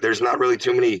mean, there's not really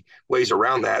too many ways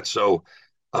around that. So,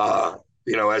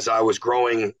 as I was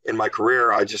growing in my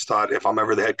career, I just thought if I'm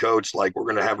ever the head coach, like we're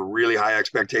going to have really high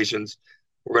expectations.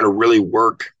 We're going to really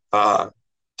work to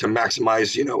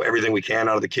maximize, everything we can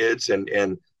out of the kids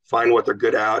and find what they're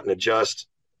good at and adjust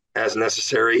as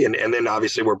necessary. And then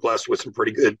obviously we're blessed with some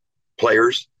pretty good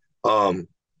players from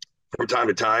time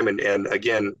to time. And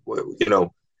again,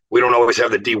 we don't always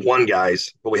have the D1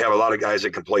 guys, but we have a lot of guys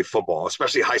that can play football,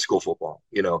 especially high school football.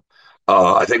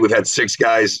 I think we've had 6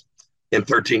 guys in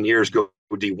 13 years go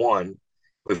D1.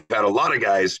 We've had a lot of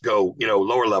guys go,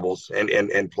 lower levels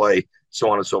and play, so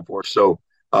on and so forth. So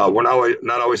we're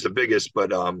not always the biggest,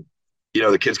 but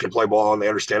the kids can play ball and they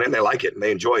understand it and they like it and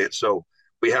they enjoy it. So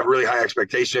we have really high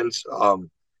expectations.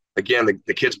 Again,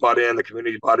 the kids bought in, the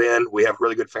community bought in. We have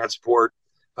really good fan support.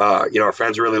 Our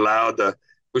fans are really loud. The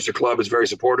Booster Club is very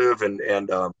supportive, and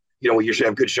we usually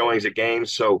have good showings at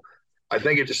games. So I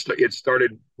think it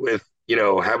started with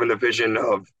having the vision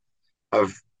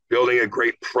of building a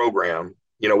great program.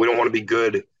 We don't want to be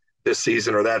good this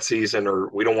season or that season, or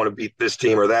we don't want to beat this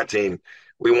team or that team.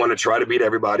 We want to try to beat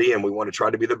everybody, and we want to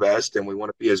try to be the best, and we want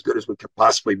to be as good as we can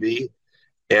possibly be.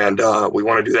 And we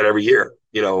want to do that every year,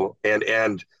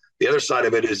 and the other side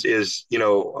of it is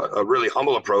a really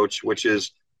humble approach, which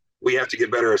is we have to get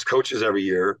better as coaches every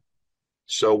year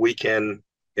so we can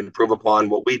improve upon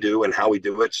what we do and how we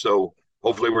do it. So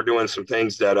hopefully we're doing some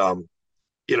things that, are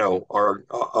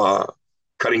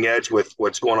cutting edge with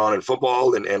what's going on in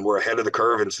football, and we're ahead of the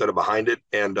curve instead of behind it.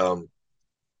 And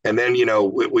then,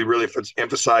 we really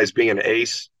emphasize being an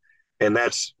ace, and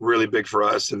that's really big for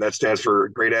us. And that stands for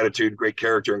great attitude, great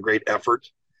character, and great effort.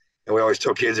 And we always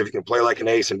tell kids, if you can play like an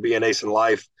ace and be an ace in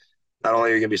life, not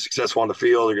only are you going to be successful on the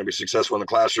field, you're going to be successful in the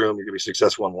classroom, you're going to be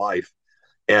successful in life.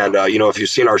 And, if you've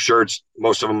seen our shirts,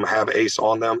 most of them have ace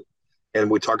on them.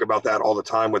 And we talk about that all the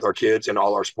time with our kids in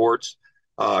all our sports,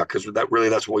 because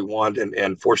that's what we want.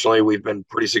 And fortunately, we've been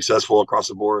pretty successful across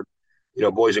the board,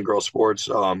 boys and girls sports,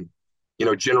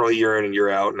 generally year in and year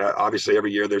out. And obviously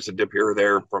every year there's a dip here or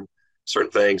there from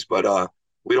certain things, but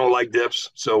we don't like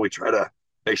dips. So we try to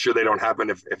make sure they don't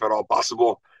happen if at all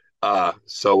possible. I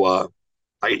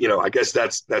guess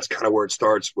that's kind of where it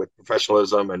starts, with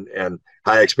professionalism and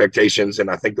high expectations. And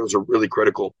I think those are really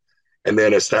critical. And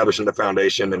then establishing the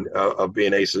foundation of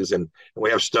being aces. And we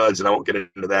have studs, and I won't get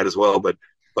into that as well. But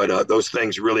those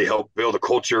things really help build a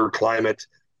culture, climate,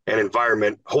 and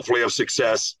environment, hopefully of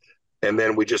success. And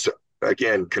then we just,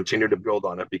 again, continue to build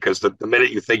on it, because the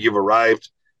minute you think you've arrived,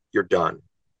 you're done.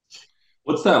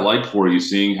 What's that like for you,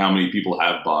 seeing how many people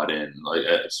have bought in, like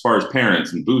as far as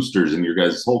parents and boosters and your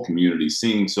guys' whole community,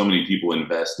 seeing so many people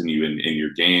invest in you in your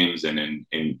games and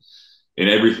in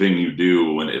everything you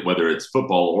do, whether it's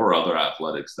football or other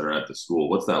athletics that are at the school?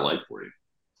 What's that like for you?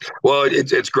 Well,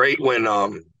 it's great when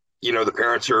the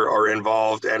parents are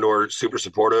involved and or super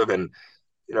supportive. And,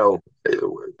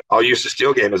 I'll use the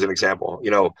Steel game as an example.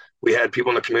 We had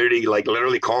people in the community like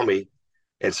literally call me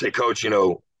and say, Coach,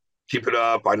 keep it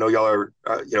up. I know y'all are,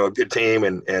 a good team,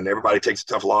 and everybody takes a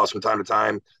tough loss from time to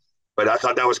time. But I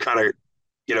thought that was kind of,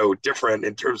 different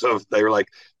in terms of they were like,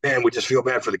 man, we just feel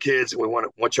bad for the kids and we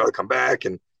want y'all to come back.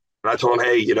 And I told them,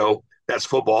 hey, that's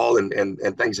football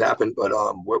and things happen, but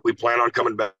we plan on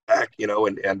coming back,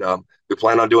 and we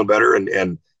plan on doing better.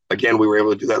 And again, we were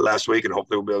able to do that last week, and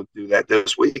hopefully we'll be able to do that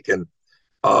this week. And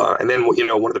then,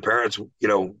 one of the parents,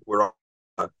 we're on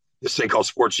this thing called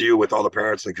Sports U with all the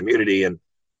parents in the community. And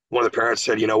one of the parents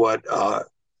said, you know what,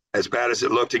 as bad as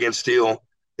it looked against Steel,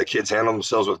 the kids handle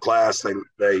themselves with class.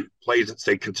 They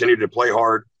continue to play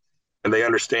hard, and they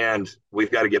understand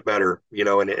we've got to get better,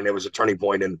 and it was a turning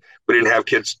point. And we didn't have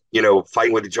kids,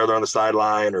 fighting with each other on the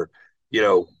sideline or,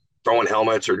 throwing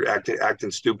helmets or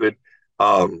acting stupid.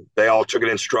 They all took it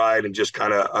in stride and just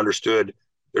kind of understood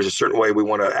there's a certain way we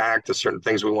want to act, there's certain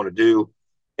things we want to do,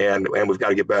 and we've got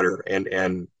to get better. And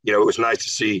it was nice to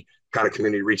see kind of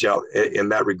community reach out in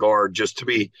that regard, just to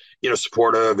be,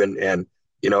 supportive. And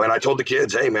I told the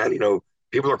kids, hey man,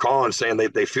 people are calling saying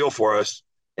they feel for us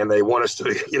and they want us to,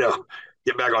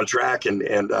 get back on track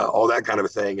and all that kind of a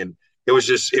thing. And it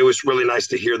was really nice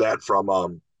to hear that from,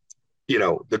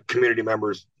 the community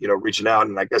members, reaching out.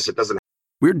 And I guess it doesn't.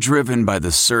 We're driven by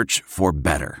the search for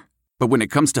better. But when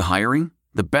it comes to hiring,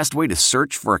 the best way to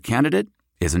search for a candidate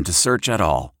isn't to search at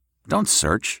all. Don't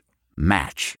search,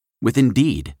 match with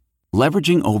Indeed.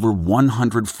 Leveraging over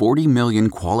 140 million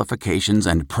qualifications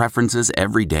and preferences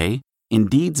every day,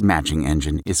 Indeed's matching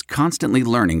engine is constantly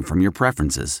learning from your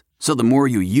preferences. So the more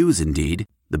you use Indeed,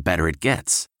 the better it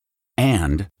gets.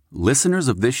 And listeners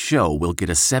of this show will get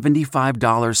a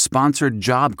 $75 sponsored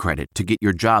job credit to get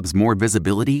your jobs more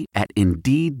visibility at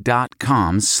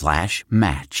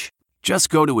Indeed.com/match. Just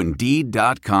go to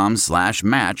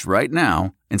Indeed.com/match right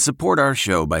now and support our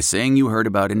show by saying you heard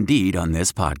about Indeed on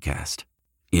this podcast.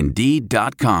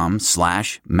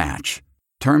 Indeed.com/match.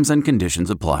 Terms and conditions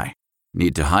apply.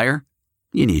 Need to hire?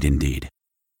 You need Indeed.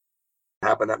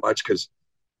 Happen that much because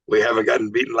we haven't gotten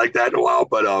beaten like that in a while,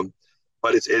 but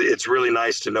it's really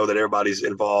nice to know that everybody's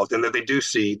involved and that they do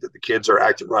see that the kids are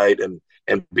acting right and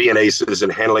being aces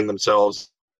and handling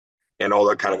themselves and all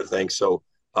that kind of a thing. So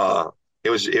it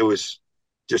was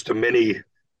just a mini,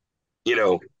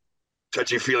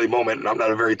 touchy-feely moment, and I'm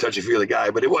not a very touchy-feely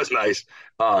guy, but it was nice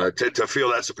to feel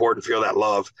that support and feel that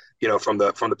love, from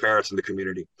the parents and the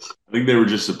community. I think they were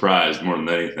just surprised more than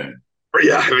anything.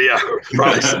 Yeah,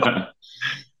 probably so.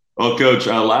 Well, Coach,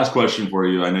 last question for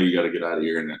you. I know you got to get out of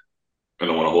here, and I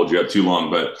don't want to hold you up too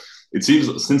long, but it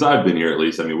seems, since I've been here at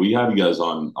least, I mean, we have you guys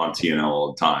on TNL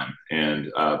all the time, and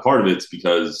part of it's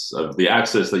because of the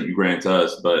access that you grant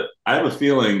us, but I have a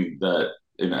feeling that,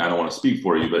 and I don't want to speak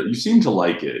for you, but you seem to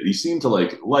like it. You seem to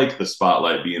like the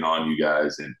spotlight being on you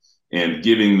guys and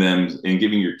giving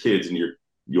your kids and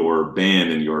your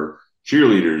band and your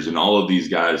cheerleaders and all of these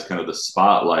guys kind of the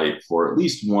spotlight for at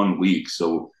least 1 week,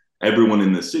 so everyone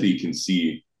in the city can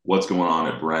see what's going on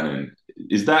at Brennan.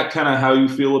 Is that kind of how you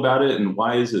feel about it? And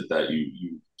why is it that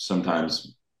you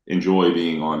sometimes enjoy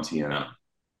being on TNL?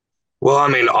 Well, I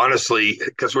mean, honestly,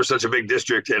 because we're such a big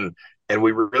district and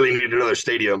we really need another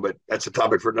stadium, but that's a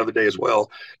topic for another day as well.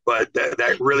 But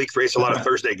that really creates a lot of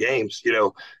Thursday games,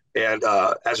 and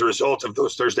as a result of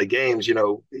those Thursday games,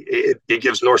 it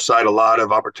gives Northside a lot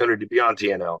of opportunity to be on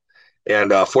TNL.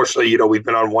 And fortunately, we've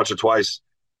been on once or twice,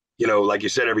 like you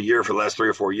said, every year for the last 3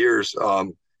 or 4 years.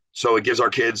 So it gives our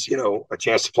kids, a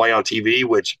chance to play on TV,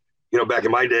 which, back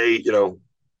in my day,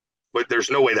 but there's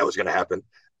no way that was going to happen.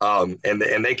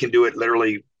 And they can do it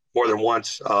literally more than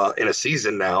once in a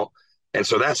season now. And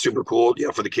so that's super cool,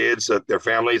 for the kids, their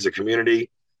families, the community,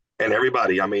 and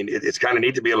everybody. I mean, it's kind of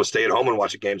neat to be able to stay at home and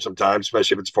watch a game sometimes,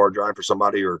 especially if it's a far drive for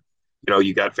somebody or,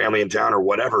 you got family in town or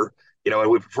whatever, and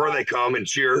we prefer they come and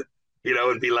cheer,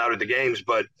 and be loud at the games.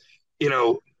 But,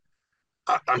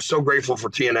 I'm so grateful for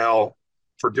TNL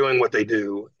for doing what they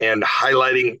do and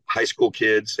highlighting high school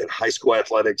kids and high school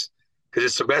athletics, because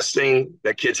it's the best thing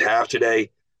that kids have today.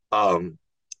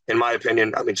 In my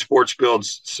opinion, I mean, sports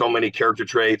builds so many character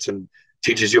traits and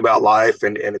teaches you about life,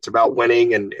 and it's about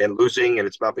winning and losing, and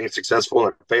it's about being successful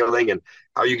and failing and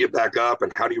how you get back up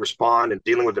and how do you respond and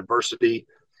dealing with adversity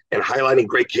and highlighting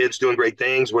great kids doing great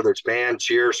things, whether it's band,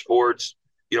 cheer, sports,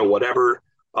 whatever.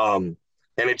 And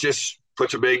it just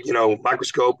puts a big,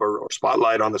 microscope or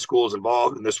spotlight on the schools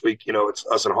involved. And this week, it's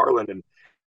us and Harlan, and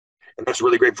that's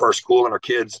really great for our school and our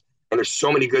kids. And there's so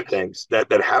many good things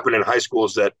that happen in high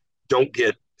schools that don't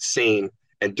get seen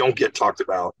and don't get talked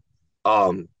about.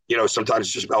 sometimes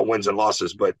it's just about wins and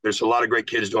losses, but there's a lot of great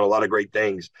kids doing a lot of great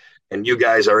things. And you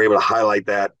guys are able to highlight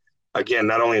that, again,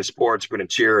 not only in sports, but in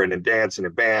cheer and in dance and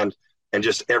in band and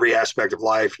just every aspect of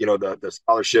life. The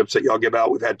scholarships that y'all give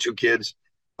out. We've had 2 kids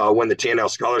win the TNL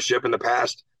scholarship in the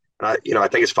past. And I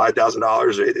think it's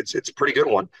 $5,000. It's a pretty good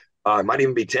one. It might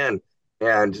even be 10.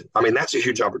 And I mean, that's a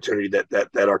huge opportunity that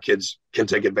our kids can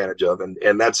take advantage of.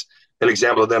 And that's an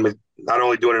example of them not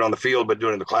only doing it on the field, but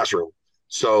doing it in the classroom.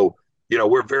 So,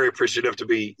 we're very appreciative to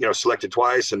be, selected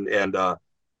twice. And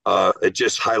it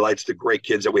just highlights the great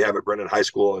kids that we have at Brennan High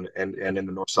School and in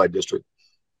the Northside District.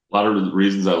 A lot of the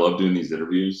reasons I love doing these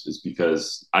interviews is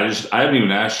because I haven't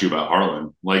even asked you about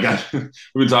Harlan. Like we've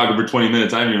been talking for 20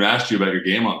 minutes. I haven't even asked you about your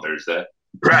game on Thursday.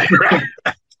 Right.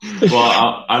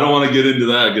 Well, I don't want to get into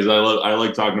that because I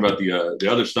like talking about the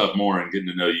other stuff more and getting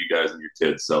to know you guys and your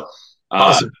kids. So,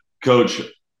 awesome. Coach,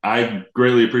 I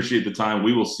greatly appreciate the time.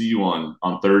 We will see you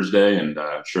on Thursday, and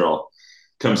I'm sure I'll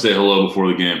come say hello before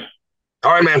the game.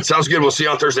 All right, man. Sounds good. We'll see you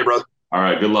on Thursday, brother. All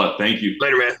right. Good luck. Thank you.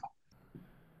 Later, man.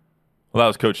 Well, that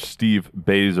was Coach Steve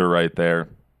Baser right there.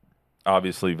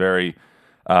 Obviously, very,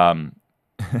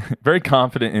 very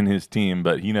confident in his team,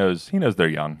 but he knows they're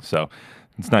young. So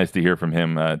it's nice to hear from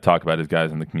him talk about his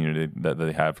guys in the community that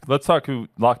they have. Let's talk to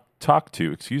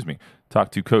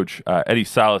Coach Eddie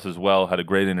Salas as well. Had a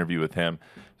great interview with him.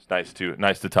 It's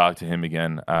nice to talk to him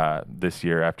again this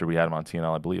year after we had him on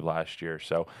TNL, I believe, last year.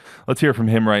 So let's hear from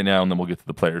him right now, and then we'll get to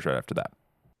the players right after that.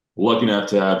 Lucky enough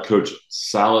to have Coach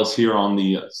Salas here on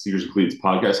the Cedars and Cleats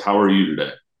podcast. How are you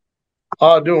today?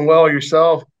 Doing well.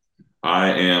 Yourself? I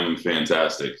am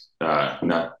fantastic.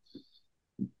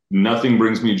 Nothing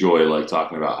brings me joy like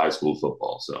talking about high school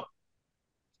football. So,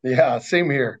 yeah, same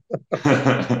here.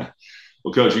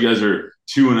 Well, Coach, you guys are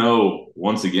 2-0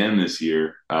 once again this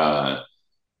year.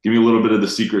 Give me a little bit of the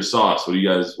secret sauce. What are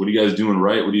you guys doing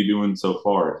right? What are you doing so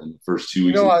far in the first 2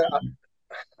 weeks?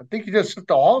 I think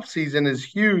the off season is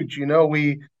huge.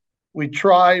 We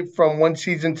try from one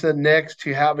season to the next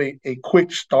to have a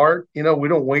quick start. We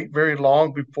don't wait very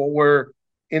long before we're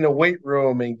in a weight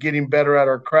room and getting better at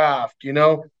our craft,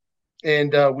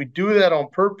 and we do that on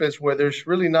purpose where there's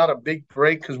really not a big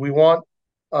break because we want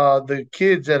the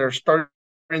kids that are starting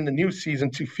the new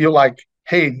season to feel like,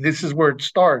 hey, this is where it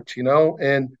starts,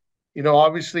 and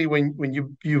obviously when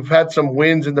you've had some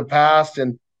wins in the past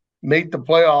and make the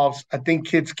playoffs, I think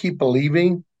kids keep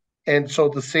believing. And so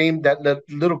that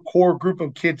little core group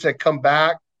of kids that come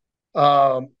back,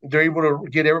 they're able to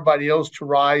get everybody else to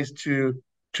rise to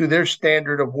their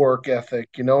standard of work ethic,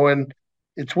 and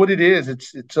it's what it is.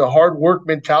 It's a hard work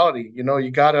mentality.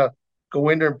 You got to go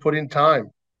in there and put in time.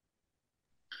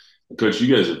 Coach,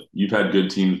 you've had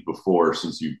good teams before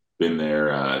since you've been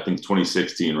there. I think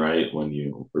 2016, right? Or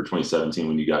 2017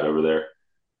 when you got over there.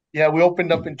 Yeah, we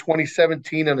opened up in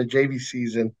 2017 on a JV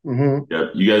season. Mm-hmm. Yeah,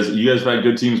 you guys have had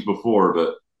good teams before,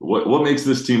 but what makes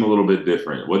this team a little bit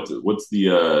different? What's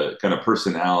the kind of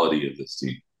personality of this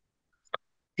team?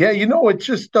 Yeah, it's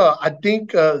just I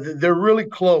think they're really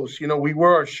close. We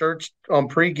wear our shirts on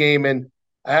pregame, and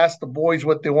I asked the boys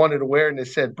what they wanted to wear, and they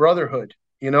said brotherhood.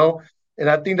 And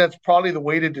I think that's probably the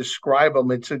way to describe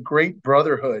them. It's a great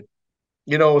brotherhood.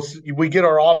 We get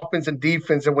our offense and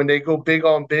defense, and when they go big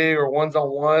on big or ones on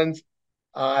ones,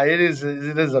 it is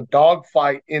a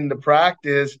dogfight in the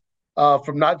practice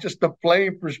from not just the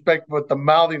playing perspective, but the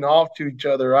mouthing off to each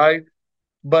other, right?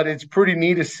 But it's pretty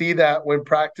neat to see that when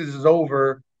practice is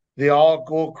over, they all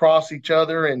go across each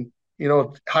other and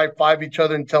high five each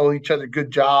other and tell each other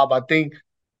good job. I think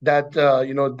that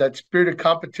that spirit of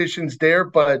competition's there,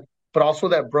 but also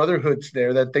that brotherhood's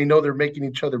there, that they know they're making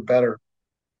each other better.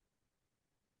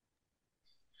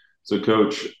 So,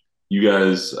 Coach, you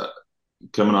guys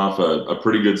coming off a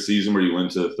pretty good season where you went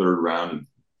to the third round and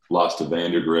lost to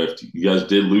Vandergrift. You guys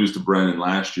did lose to Brennan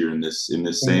last year in this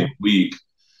same week.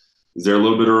 Is there a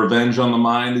little bit of revenge on the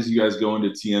mind as you guys go into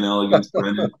TNL against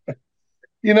Brennan?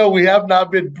 We have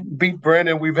not been beat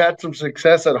Brennan. We've had some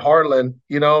success at Harlan,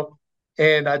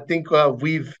 and I think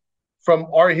from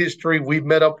our history, we've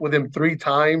met up with him 3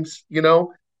 times,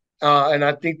 and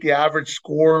I think the average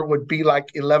score would be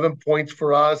like 11 points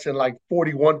for us and like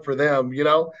 41 for them,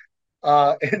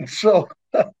 and so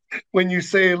when you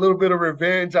say a little bit of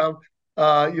revenge,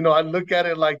 I look at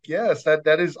it like, yes,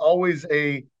 that is always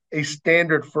a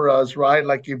standard for us, right?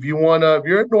 Like if you're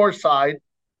at Northside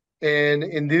and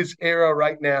in this era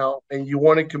right now, and you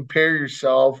want to compare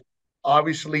yourself,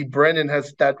 obviously Brennan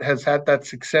has had that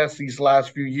success these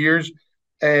last few years,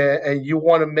 and you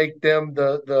want to make them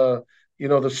the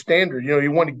standard.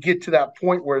 You want to get to that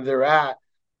point where they're at,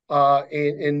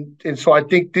 and so I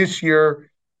think this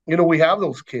year we have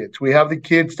those kids. We have the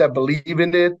kids that believe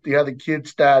in it. We have the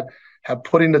kids that have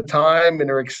put in the time and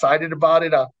are excited about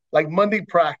it. Like Monday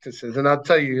practices, and I'll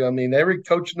tell you, I mean, every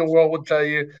coach in the world will tell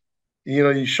you,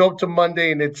 you show up to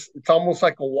Monday and it's almost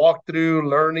like a walkthrough,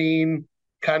 learning,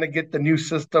 kind of get the new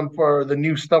system for the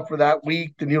new stuff for that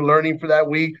week, the new learning for that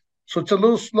week. So it's a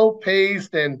little slow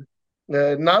paced and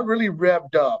not really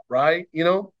revved up, right?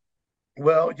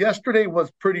 Well, yesterday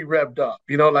was pretty revved up.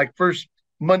 Like first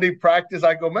Monday practice,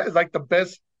 I go, man, it's like the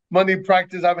best Monday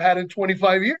practice I've had in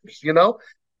 25 years.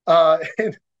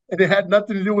 And it had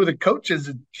nothing to do with the coaches.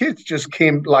 The kids just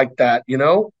came like that.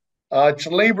 It's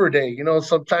Labor Day.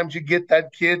 Sometimes you get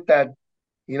that kid that,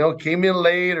 came in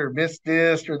late or missed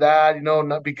this or that,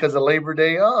 not because of Labor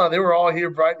Day. They were all here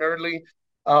bright and early,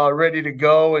 ready to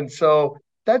go. And so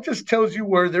that just tells you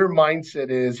where their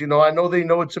mindset is. I know they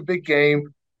know it's a big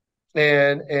game.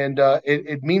 And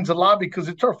it means a lot because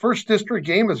it's our first district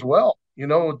game as well.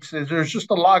 There's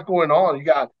just a lot going on. You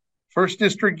got first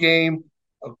district game,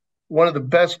 one of the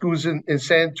best schools in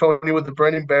San Antonio with the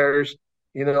Brennan Bears.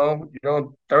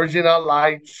 Thursday night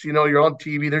lights. You're on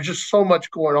TV. There's just so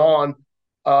much going on,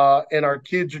 and our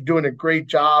kids are doing a great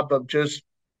job of just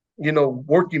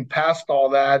working past all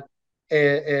that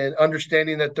and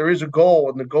understanding that there is a goal,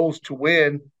 and the goal is to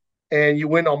win. And you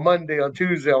win on Monday, on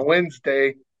Tuesday, on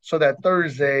Wednesday. So that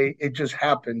Thursday, it just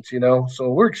happens, So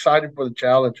we're excited for the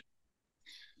challenge.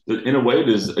 In a way,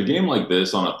 does a game like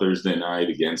this on a Thursday night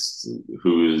against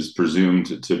who is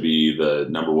presumed to be the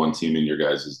number one team in your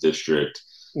guys' district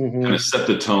kind of set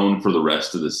the tone for the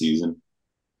rest of the season?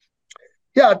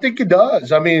 Yeah, I think it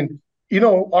does. I mean,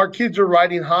 our kids are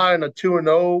riding high on a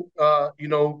 2-0,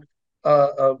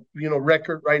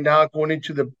 record right now going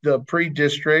into the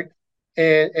pre-district.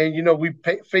 And we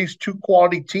faced two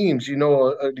quality teams,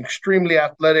 an extremely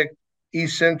athletic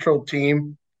East Central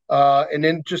team, and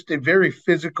then just a very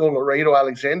physical Laredo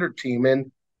Alexander team.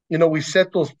 And, we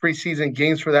set those preseason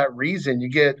games for that reason. You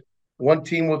get one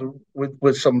team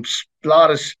with some lot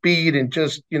of speed and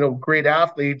just, great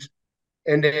athletes.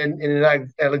 And then in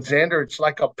Alexander, it's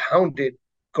like a pound it,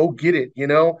 go get it,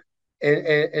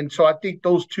 And so I think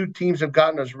those two teams have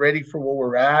gotten us ready for where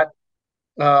we're at.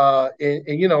 I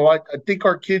think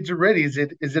our kids are ready. Is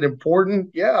it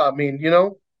important? Yeah. I mean,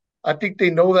 I think they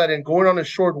know that. And going on a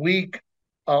short week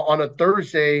on a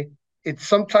Thursday, it's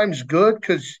sometimes good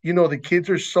because, the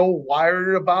kids are so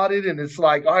wired about it. And it's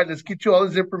like, all right, let's get you all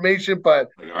this information, but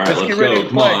let's get ready to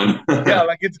play. Yeah,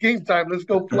 like it's game time. Let's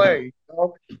go play.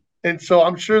 And so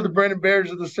I'm sure the Brennan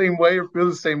Bears are the same way or feel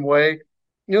the same way.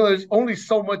 There's only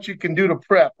so much you can do to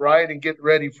prep, right, and get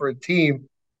ready for a team.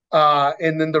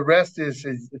 And then the rest is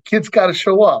the kids got to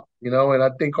show up, and I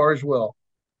think ours will.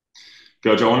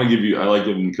 Coach, I like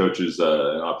giving coaches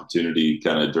an opportunity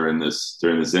kind of during this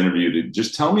interview to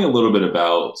just tell me a little bit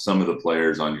about some of the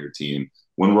players on your team.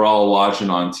 When we're all watching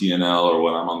on TNL or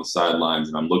when I'm on the sidelines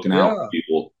and I'm looking out for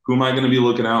people, who am I going to be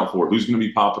looking out for? Who's going to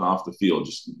be popping off the field?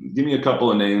 Just give me a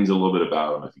couple of names, a little bit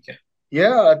about them if you can.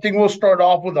 Yeah, I think we'll start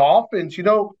off with the offense.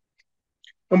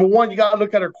 Number one, you got to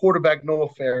look at our quarterback, Noah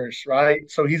Ferris, right?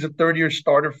 So he's a third-year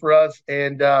starter for us.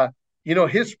 And,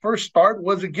 his first start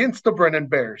was against the Brennan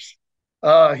Bears. We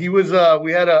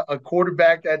had a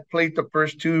quarterback that played the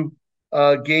first two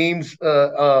games,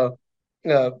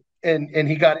 and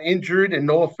he got injured. And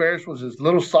Noah Ferris was his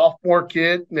little sophomore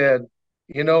kid that,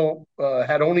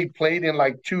 had only played in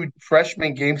like two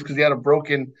freshman games because he had a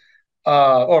broken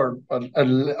or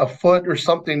a foot or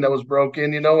something that was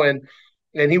broken,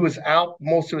 and he was out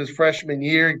most of his freshman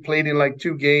year. He played in like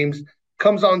two games,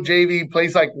 comes on JV,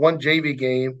 plays like one JV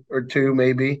game or two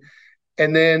maybe.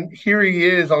 And then here he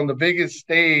is on the biggest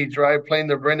stage, right, playing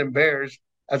the Brennan Bears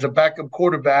as a backup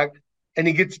quarterback, and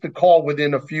he gets the call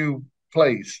within a few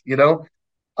plays,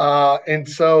 And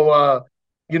so,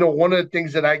 one of the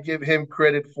things that I give him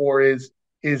credit for is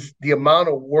the amount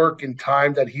of work and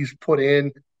time that he's put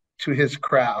in to his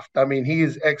craft. I mean, he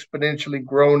is exponentially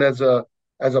grown as a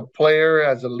player,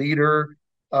 as a leader,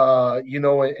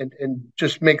 and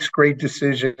just makes great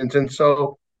decisions. And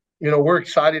so, we're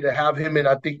excited to have him, and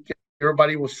I think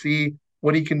everybody will see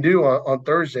what he can do on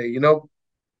Thursday.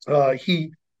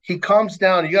 He calms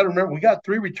down. You got to remember, we got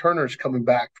 3 returners coming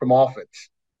back from offense.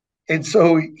 And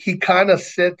so he kind of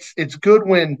sets – it's good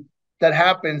when that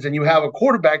happens and you have a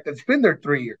quarterback that's been there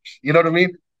 3 years. You know what I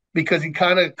mean? Because he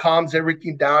kind of calms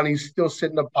everything down. He's still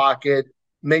sitting in the pocket,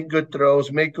 make good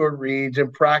throws, make good reads.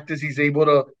 In practice, he's able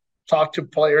to talk to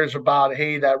players about,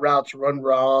 hey, that route's run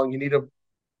wrong. You need to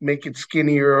make it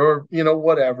skinnier or,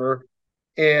 whatever.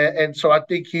 And so I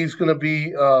think he's going to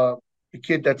be a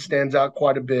kid that stands out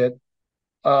quite a bit.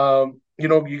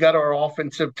 you got our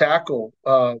offensive tackle,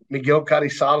 Miguel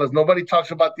Carrizales. Nobody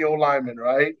talks about the O lineman,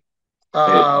 right?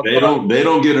 Hey, they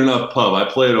don't get enough pub. I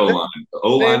played O line.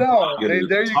 O They line. know.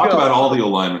 There you Talk go. about all the O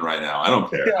linemen right now. I don't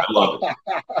care. Yeah. I love it.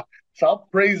 So I'll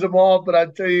praise them all, but I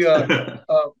tell you,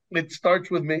 it starts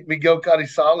with Miguel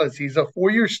Carrizales. He's a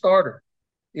 4-year starter.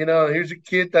 Here's a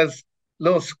kid that's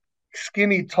little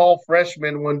skinny, tall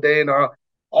freshman one day, and our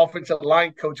offensive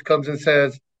line coach comes and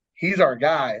says, he's our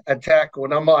guy at tackle.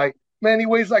 And I'm like, man, he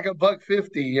weighs like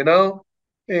 $150,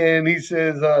 And he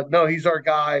says, no, he's our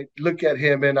guy. Look at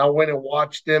him. And I went and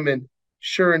watched him, and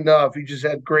sure enough, he just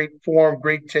had great form,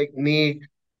 great technique.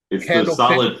 It's the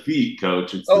solid feet,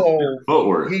 coach. It's the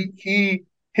footwork.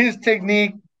 His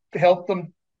technique helped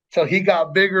him till he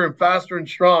got bigger and faster and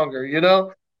stronger,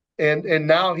 and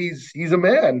now he's a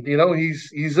man.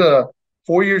 He's a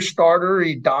 4-year starter.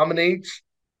 He dominates.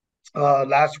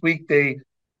 Last week they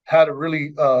had a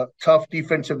really tough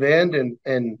defensive end,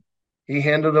 and he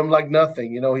handled them like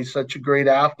nothing. He's such a great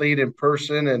athlete in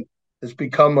person, and has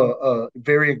become a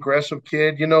very aggressive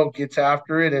kid. Gets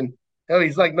after it, and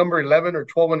he's like number 11 or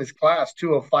 12 in his class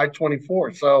too, of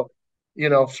 524. So,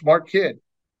 smart kid.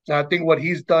 And I think what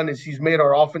he's done is he's made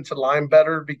our offensive line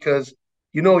better because,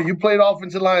 you played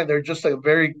offensive line. They're just a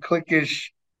very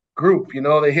cliquish group.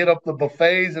 They hit up the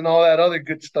buffets and all that other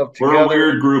good stuff together. We're a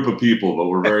weird group of people, but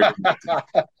we're very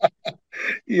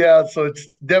Yeah, so it's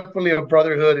definitely a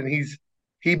brotherhood, and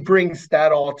he brings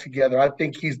that all together. I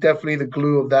think he's definitely the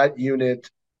glue of that unit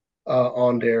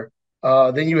on there.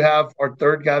 Then you have our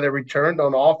third guy that returned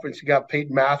on offense. You got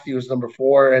Peyton Matthews, number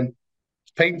 4, and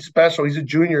Peyton's special. He's a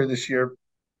junior this year.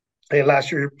 And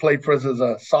last year he played for us as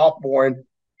a sophomore and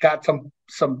got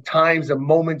some times and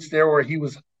moments there where he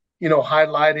was,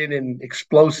 highlighted and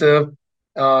explosive.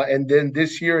 And then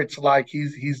this year it's like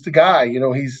he's the guy.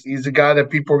 He's the guy that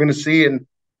people are going to see. And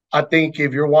I think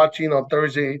if you're watching on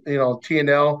Thursday,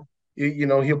 TNL,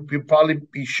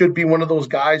 he should be one of those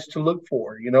guys to look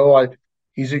for.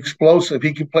 He's explosive.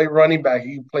 He can play running back.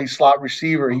 He can play slot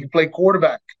receiver. He can play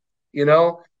quarterback. He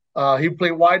can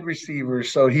play wide receiver.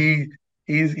 So he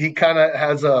kind of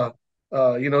has a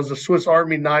Swiss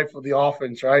Army knife of the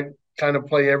offense, right? Kind of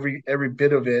play every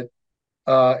bit of it.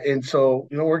 And so,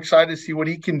 we're excited to see what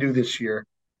he can do this year.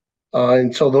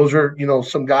 And so those are,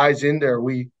 some guys in there.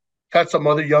 We got some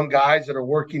other young guys that are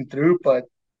working through, but,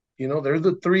 they're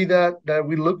the 3 that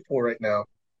we look for right now.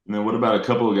 And then what about a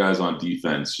couple of guys on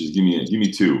defense? Just give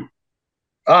me 2.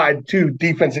 All right, 2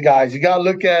 defensive guys. You got to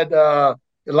look at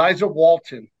Elijah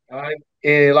Walton. All right?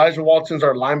 And Elijah Walton's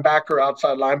our linebacker,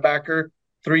 outside linebacker,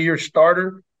 3-year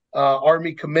starter,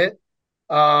 Army commit.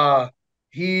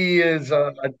 He is,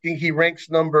 I think he ranks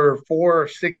number 4 or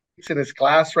 6 in his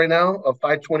class right now, of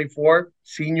 524,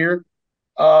 senior.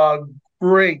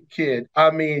 Great kid.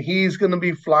 I mean, he's going to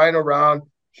be flying around.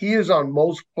 He is on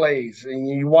most plays. And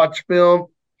you watch film,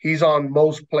 he's on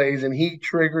most plays, and he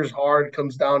triggers hard,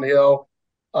 comes downhill,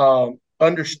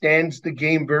 understands the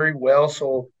game very well.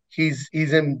 So he's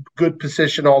in good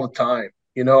position all the time.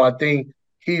 I think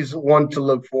he's one to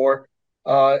look for.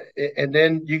 And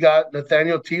then you got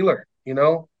Nathaniel Teeler.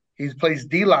 He plays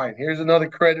D-line. Here's another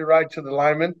credit right to the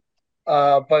lineman.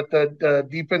 But the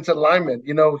defensive lineman,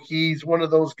 he's one of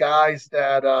those guys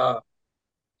that,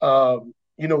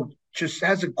 just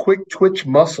has a quick twitch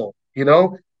muscle.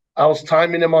 I was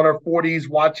timing him on our 40s,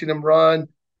 watching him run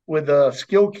with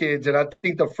skill kids. And I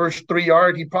think the first 3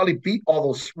 yards, he probably beat all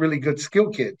those really good skill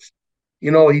kids.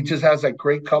 He just has that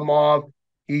great come off.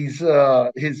 He's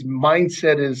his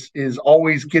mindset is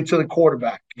always get to the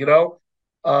quarterback,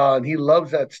 and he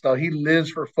loves that stuff. He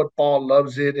lives for football,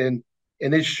 loves it, and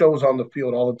it shows on the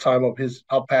field all the time of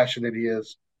how passionate he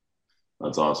is.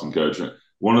 That's awesome, Coach.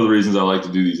 One of the reasons I like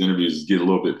to do these interviews is get a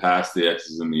little bit past the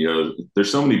X's and the O's.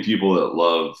 There's so many people that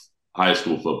love high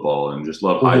school football and just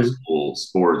love high school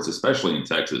sports, especially in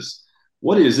Texas.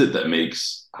 What is it that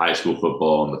makes high school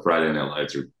football and the Friday Night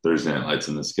Lights, or Thursday Night Lights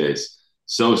in this case,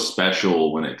 so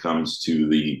special when it comes to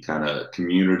the kind of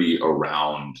community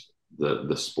around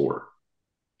the sport?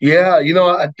 Yeah,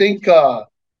 I think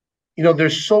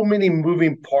there's so many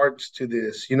moving parts to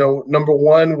this. Number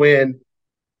one,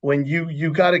 when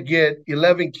you got to get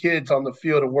 11 kids on the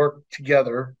field to work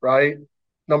together, right?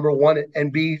 Number one,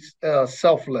 and be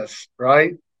selfless,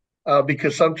 right?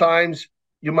 Because sometimes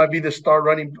you might be the star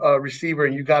running receiver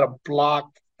and you got to block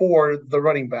for the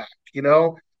running back,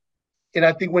 And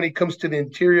I think when it comes to the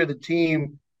interior of the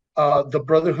team, the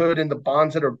brotherhood and the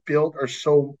bonds that are built are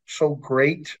so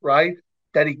great, right?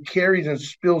 That it carries and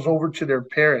spills over to their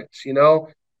parents, Now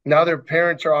their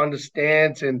parents are on the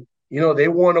stands and, they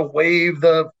want to wave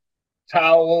the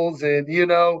towels and,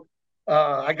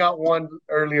 I got one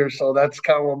earlier, so that's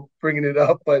kind of why I'm bringing it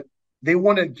up. But they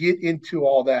want to get into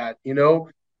all that,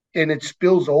 and it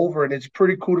spills over, and it's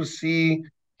pretty cool to see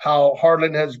how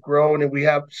Harlan has grown, and we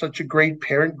have such a great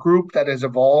parent group that has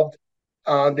evolved.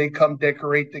 They come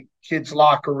decorate the kids'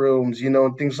 locker rooms,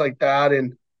 and things like that,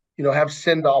 and have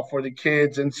send off for the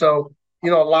kids, and so a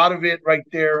lot of it right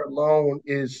there alone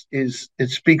is it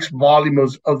speaks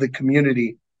volumes of the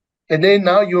community. And then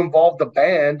now you involve the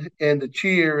band and the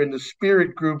cheer and the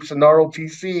spirit groups and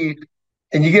ROTC,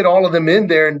 and you get all of them in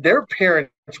there, and their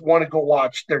parents want to go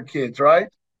watch their kids, right?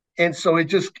 And so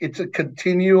it's a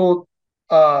continual,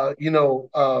 uh, you know,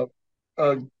 uh,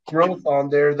 uh, growth on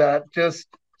there that just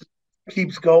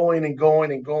keeps going and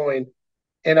going and going.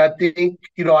 And I think,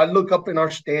 I look up in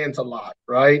our stands a lot,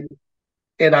 right?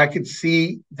 And I can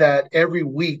see that every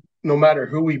week, no matter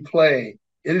who we play,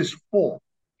 it is full,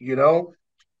 you know?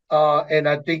 And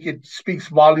I think it speaks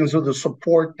volumes of the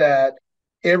support that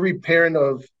every parent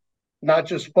of not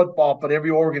just football, but every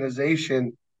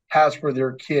organization has for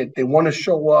their kid. They want to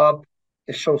show up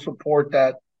and show support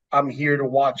that I'm here to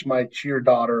watch my cheer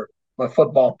daughter, my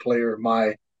football player,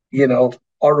 my,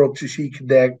 ROTC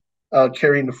cadet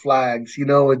carrying the flags.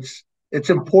 It's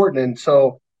important. And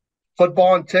so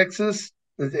football in Texas,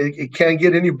 it can't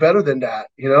get any better than that.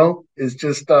 It's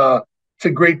just it's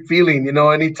a great feeling.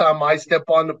 Anytime I step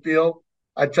on the field,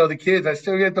 I tell the kids I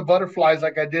still get the butterflies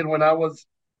like I did when I was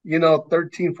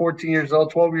 13, 14 years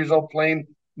old, 12 years old playing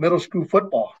middle school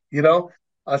football.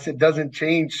 I said it doesn't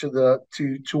change to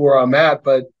where I'm at,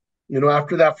 but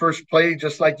after that first play,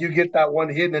 just like you get that one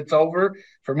hit and it's over.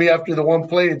 For me, after the one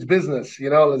play, it's business.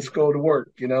 Let's go to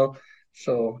work.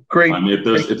 So great. I mean, if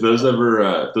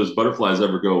those butterflies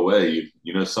ever go away,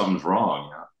 something's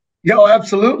wrong. Yeah,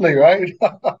 absolutely, right.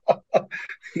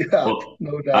 Yeah, well,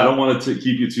 no doubt. I don't want to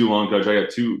keep you too long, Coach. I got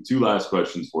two last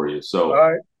questions for you. So,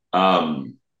 all right.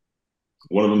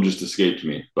 One of them just escaped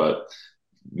me, but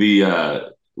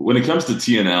when it comes to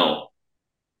TNL,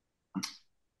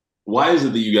 why is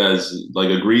it that you guys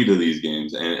agree to these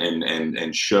games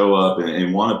and show up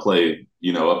and want to play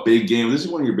a big game? This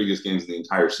is one of your biggest games of the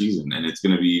entire season, and it's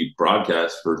going to be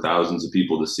broadcast for thousands of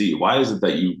people to see. Why is it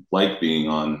that you like being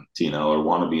on TNL or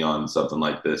want to be on something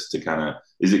like this to kind of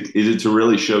is it to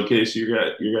really showcase your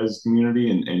guys' community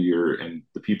and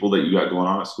the people that you got going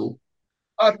on at school?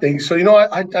 I think so.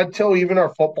 I tell even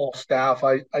our football staff,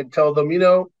 I tell them,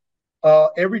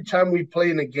 every time we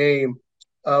play in a game,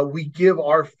 we give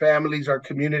our families, our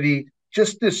community,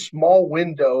 just this small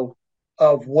window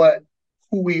of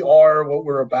who we are, what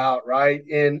we're about, right?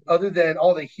 And other than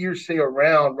all the hearsay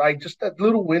around, right, just that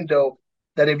little window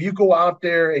that if you go out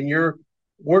there and you're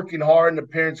working hard and the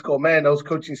parents go, man, those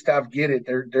coaching staff get it.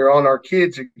 They're on our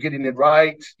kids, they're getting it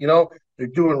right, they're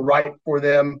doing right for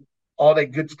them, all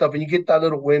that good stuff. And you get that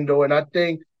little window. And I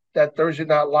think that Thursday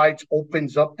Night Lights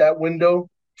opens up that window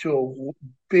to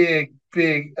a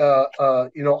big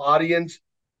audience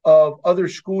of other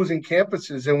schools and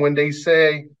campuses. And when they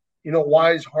say,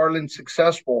 why is Harlan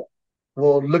successful?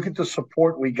 Well, look at the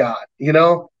support we got,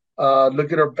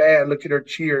 look at our band, look at our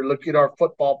cheer, look at our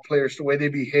football players, the way they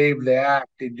behave, they act,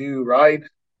 they do, right?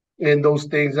 And those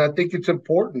things. And I think it's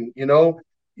important, here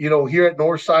at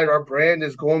Northside, our brand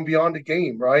is going beyond the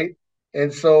game, right?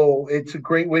 And so it's a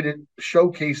great way to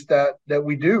showcase that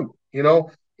we do,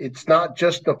 It's not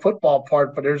just the football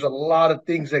part, but there's a lot of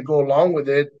things that go along with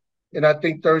it. And I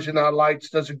think Thursday Night Lights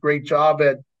does a great job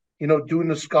at, doing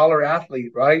the scholar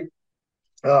athlete, right?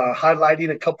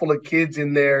 Highlighting a couple of kids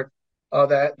in there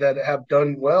that have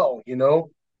done well,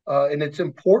 and it's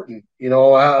important.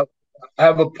 I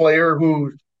have a player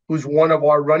who's one of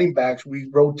our running backs. We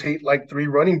rotate like 3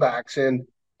 running backs, and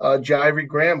Jairy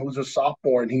Graham, who's a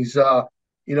sophomore, and he's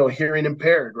hearing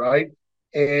impaired, right?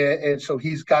 And so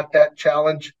he's got that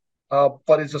challenge,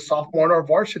 but is a sophomore on our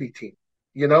varsity team,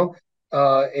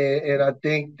 and I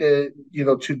think that,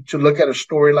 to look at a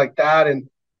story like that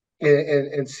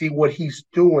and see what he's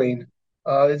doing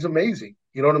is amazing.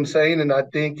 You know what I'm saying? And I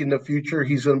think in the future,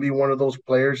 he's going to be one of those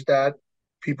players that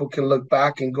people can look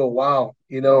back and go, wow,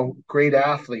 great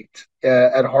athlete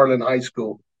at Harlan High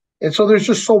School. And so there's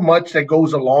just so much that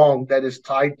goes along that is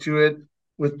tied to it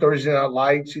with Thursday Night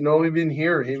Lights, even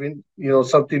here,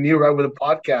 something new, right, with a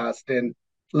podcast and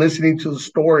listening to the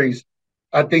stories.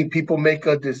 I think people make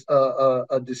a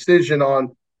decision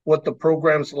on what the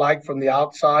program's like from the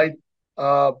outside.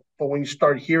 But when you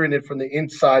start hearing it from the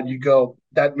inside, you go,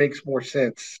 that makes more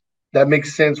sense. That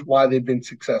makes sense why they've been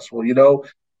successful.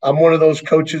 I'm one of those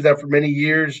coaches that for many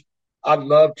years, I'd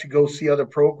love to go see other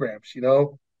programs.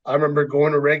 I remember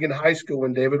going to Reagan High School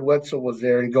when David Wetzel was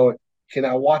there and going, can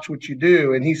I watch what you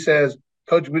do? And he says,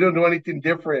 Coach, we don't do anything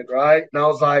different, right? And I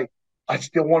was like, I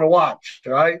still want to watch,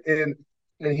 right? And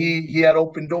he had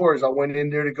open doors. I went in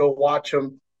there to go watch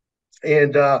him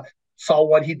and saw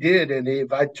what he did. And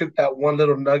if I took that one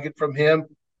little nugget from him,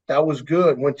 that was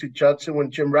good. Went to Judson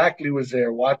when Jim Rackley was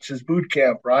there, watched his boot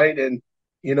camp, right? And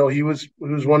he was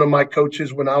one of my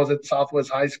coaches when I was at Southwest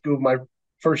High School my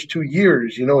first 2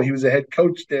 years. He was a head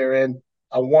coach there, and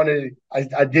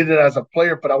I did it as a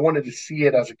player, but I wanted to see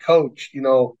it as a coach,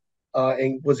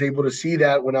 and was able to see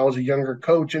that when I was a younger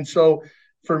coach. And so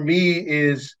for me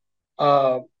is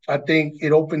I think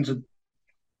it opens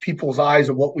people's eyes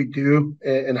of what we do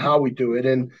and how we do it.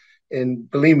 And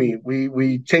believe me,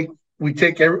 we take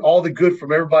all the good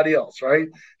from everybody else, right?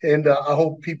 And I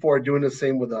hope people are doing the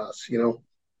same with us,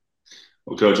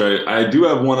 Well, Coach, I do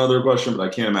have one other question, but I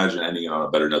can't imagine ending it on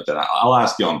a better note than I'll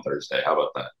ask you on Thursday. How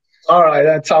about that? All right,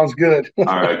 that sounds good. All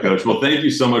right, Coach. Well, thank you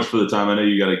so much for the time. I know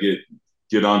you got to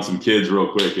get on some kids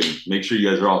real quick and make sure you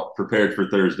guys are all prepared for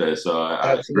Thursday. So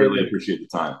I really appreciate the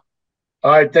time.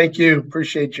 All right, thank you.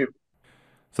 Appreciate you.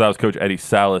 So that was Coach Eddie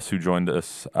Salas, who joined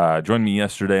me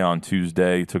yesterday on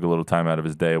Tuesday. He took a little time out of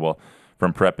his day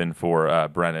from prepping for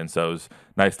Brennan. So it was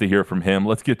nice to hear from him.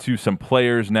 Let's get to some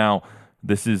players now.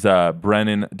 This is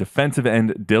Brennan, defensive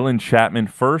end Dylan Chapman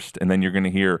first, and then you're going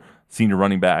to hear senior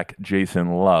running back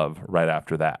Jason Love right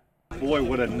after that. Boy,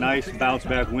 what a nice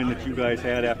bounce-back win that you guys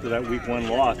had after that Week 1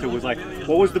 loss. It was like,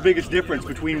 what was the biggest difference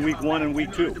between Week 1 and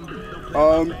Week 2?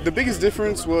 The biggest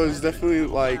difference was definitely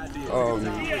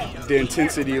the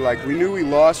intensity. We knew we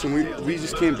lost, and we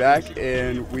just came back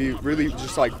and we really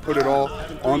just put it all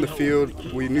on the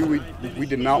field. We knew we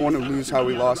did not want to lose how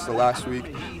we lost the last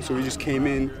week, so we just came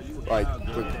in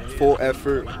with full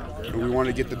effort, and we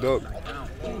wanted to get the dub.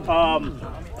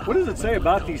 What does it say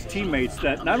about these teammates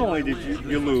that not only did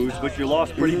you lose, but you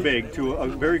lost pretty big to a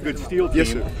very good Steel team, yes,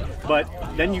 sir. But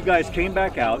then you guys came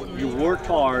back out, you worked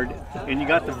hard, and you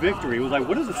got the victory? It was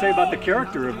what does it say about the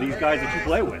character of these guys that you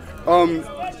play with?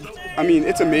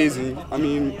 It's amazing.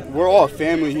 We're all a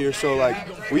family here, so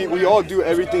we all do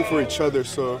everything for each other.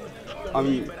 So,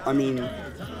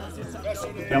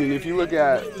 if you look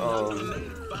at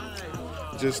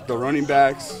just the running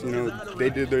backs, they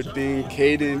did their thing.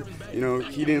 Caden,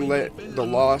 he didn't let the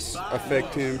loss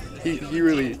affect him. He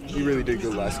really did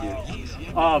good last game.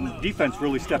 Defense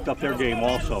really stepped up their game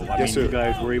also. Yes, sir. You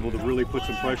guys were able to really put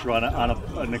some pressure on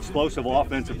an explosive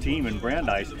offensive team in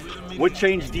Brandeis. What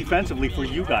changed defensively for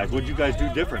you guys? What did you guys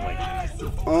do differently?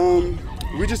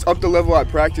 We just upped the level at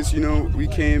practice. We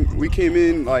came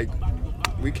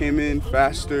in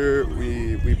faster.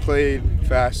 We played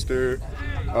faster.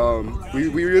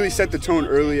 We really set the tone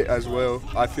early as well.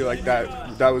 I feel like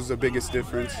that was the biggest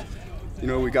difference.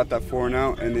 We got that 4 and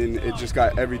out, and then it just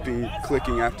got everything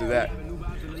clicking after that.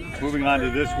 Moving on to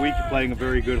this week, you're playing a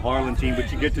very good Harlan team,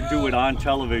 but you get to do it on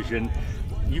television.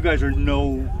 You guys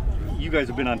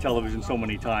have been on television so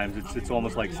many times, it's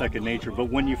almost like second nature.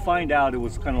 But when you find out, it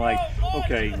was kind of like,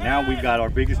 okay, now we've got our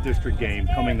biggest district game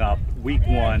coming up, Week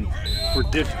 1 for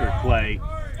district play,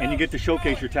 and you get to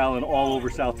showcase your talent all over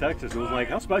South Texas. It was like,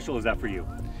 how special is that for you?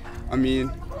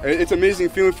 It's an amazing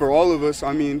feeling for all of us.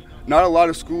 Not a lot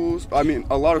of schools.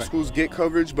 A lot of schools get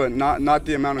coverage, but not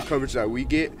the amount of coverage that we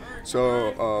get.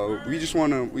 So we just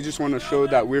want to show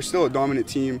that we're still a dominant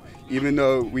team, even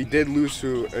though we did lose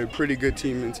to a pretty good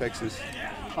team in Texas.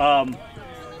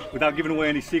 Without giving away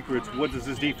any secrets, what does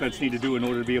this defense need to do in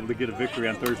order to be able to get a victory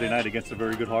on Thursday night against a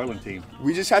very good Harlan team?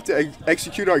 We just have to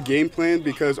execute our game plan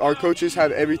because our coaches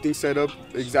have everything set up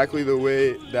exactly the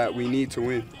way that we need to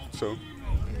win. So.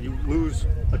 You lose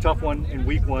a tough one in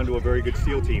Week 1 to a very good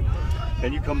Steel team.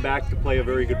 Then you come back to play a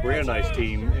very good Brandeis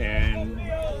team, and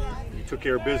you took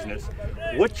care of business.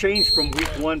 What changed from Week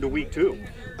 1 to Week 2?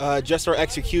 Just our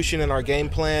execution and our game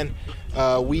plan.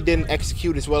 We didn't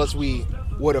execute as well as we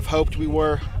would have hoped we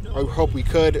were, or hoped we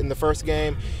could in the first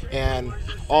game. And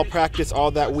all practice,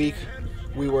 all that week,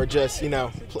 we were just,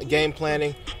 game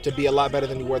planning to be a lot better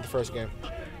than we were the first game.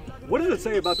 What does it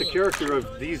say about the character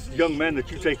of these young men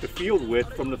that you take the field with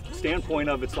from the standpoint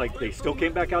of it's like they still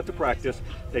came back out to practice,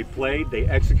 they played, they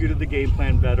executed the game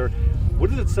plan better?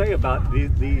 What does it say about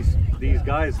these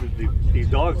guys, these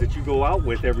dogs that you go out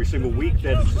with every single week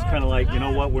that it's just kind of like, you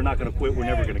know what, we're not going to quit, we're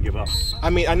never going to give up? I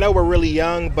know we're really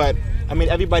young, but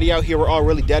everybody out here, we're all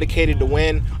really dedicated to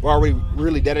win. We're all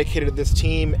really dedicated to this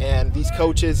team and these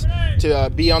coaches. To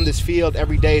be on this field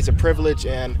every day is a privilege,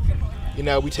 and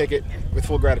we take it with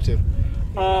full gratitude.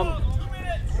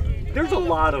 There's a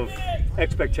lot of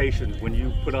expectations when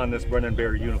you put on this Brennan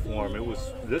Bear uniform.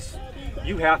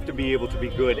 You have to be able to be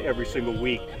good every single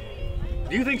week.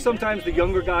 Do you think sometimes the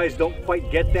younger guys don't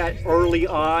quite get that early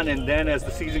on, and then as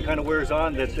the season kind of wears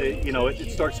on, that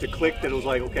it starts to click that it was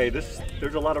like, okay, there's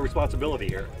a lot of responsibility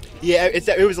here? Yeah,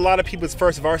 it was a lot of people's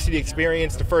first varsity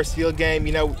experience, the first field game.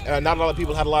 Not a lot of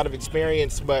people had a lot of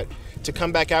experience, but to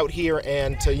come back out here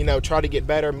and to try to get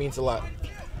better means a lot.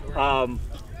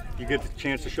 You get the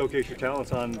chance to showcase your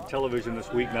talents on television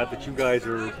this week. Not that you guys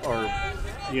are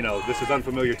this is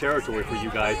unfamiliar territory for you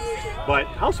guys, but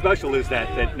how special is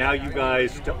that now you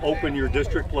guys, to open your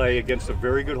district play against a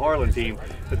very good Harlan team,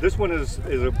 that this one is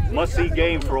a must-see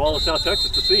game for all of South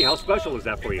Texas to see? How special is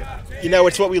that for you?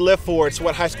 It's what we live for. It's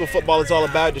what high school football is all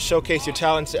about, to showcase your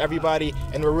talents to everybody,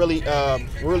 and we're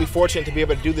really fortunate to be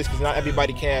able to do this because not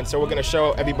everybody can, so we're going to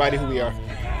show everybody who we are.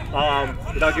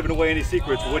 Without giving away any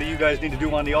secrets, what do you guys need to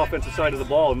do on the offensive side of the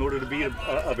ball in order to beat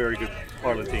a very good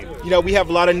Harlan team? We have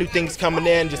a lot of new things coming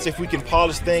in. Just if we can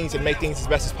polish things and make things as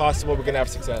best as possible, we're going to have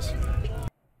success.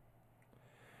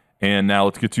 And now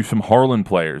let's get to some Harlan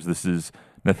players. This is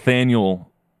Nathaniel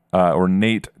or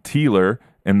Nate Teeler,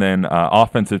 and then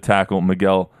offensive tackle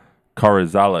Miguel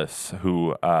Carrizales,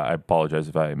 who I apologize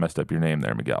if I messed up your name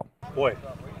there, Miguel. Boy,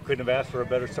 couldn't have asked for a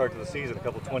better start to the season. A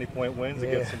couple 20-point wins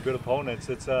against some good opponents.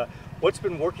 It's what's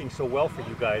been working so well for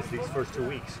you guys these first 2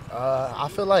 weeks? I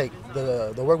feel like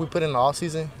the work we put in the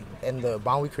offseason and the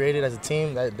bond we created as a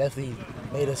team, that definitely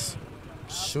made us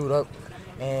shoot up.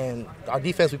 And our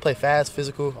defense, we play fast,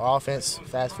 physical. Our offense,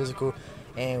 fast, physical.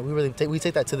 And we really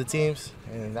take that to the teams,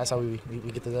 and that's how we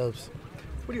get the dubs.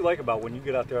 What do you like about when you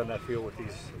get out there on that field with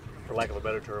these, for lack of a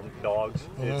better term, dogs?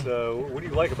 Mm-hmm. What do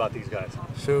you like about these guys?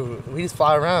 Sure, we just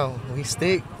fly around. We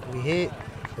stick, we hit,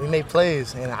 we make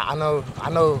plays, and I know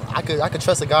I could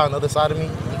trust a guy on the other side of me.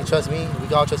 He can trust me. We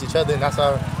can all trust each other, and that's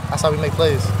how we make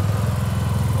plays.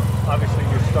 Obviously,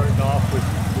 you're starting off with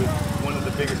one of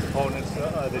the biggest opponents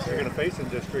that you're going to face in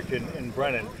district in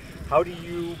Brennan. How do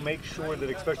you make sure that,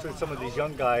 especially some of these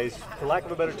young guys, for lack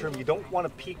of a better term, you don't want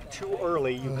to peak too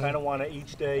early? You kind of want to,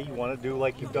 each day, you want to do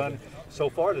like you've done so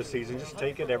far this season, just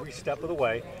take it every step of the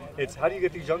way. It's how do you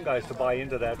get these young guys to buy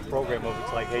into that program of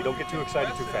it's like, hey, don't get too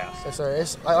excited too fast? Yes, sir.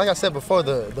 It's, like I said before,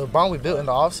 the bond we built in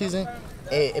the offseason,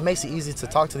 it makes it easy to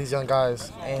talk to these young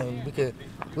guys, and we could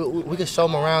show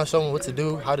them around, show them what to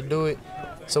do, how to do it.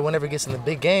 So whenever it gets in the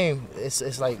big game,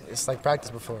 it's like practice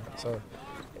before. So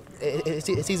it's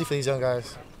easy for these young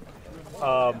guys.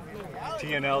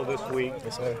 TNL this week.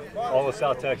 Yes, sir. All of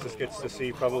South Texas gets to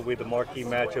see probably the marquee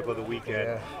matchup of the weekend.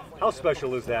 Yeah. How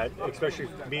special is that, especially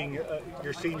being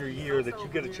your senior year, that you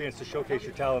get a chance to showcase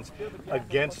your talents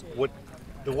against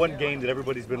the one game that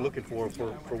everybody's been looking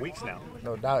for weeks now?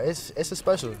 No doubt. It's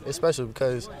special. It's special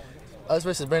because us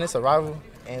versus Brennan, it's a rival,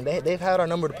 and they've had our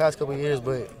number the past couple of years,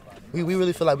 but we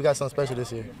really feel like we got something special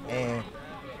this year. And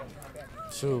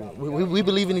shoot, we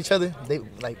believe in each other.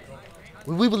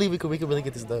 We believe we could really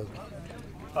get this dub.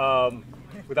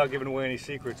 Without giving away any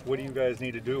secrets, what do you guys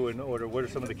need to do what are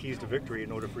some of the keys to victory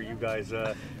in order for you guys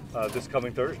this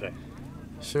coming Thursday?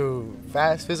 Shoot,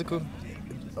 fast, physical,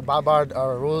 abide by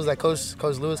our rules that Coach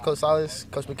Lewis, Coach Salas,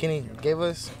 Coach McKinney gave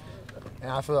us. And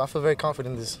I feel very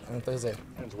confident in this on Thursday.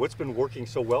 And what's been working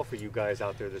so well for you guys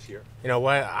out there this year? You know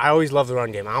what? I always love the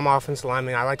run game. I'm offensive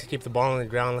lineman. I like to keep the ball on the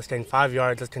ground. Let's gain 5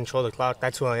 yards. Let's control the clock.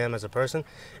 That's who I am as a person.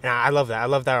 And I love that. I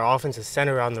love that our offense is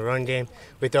centered around the run game.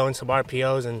 We throw in some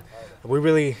RPOs, and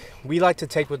we like to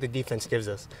take what the defense gives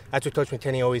us. That's what Coach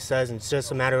McKinney always says. And it's just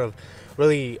a matter of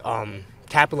really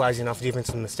capitalizing off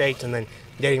defensive mistakes and then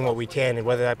getting what we can, and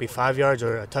whether that be 5 yards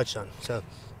or a touchdown. So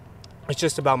it's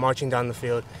just about marching down the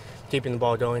field, keeping the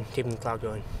ball going, keeping the clock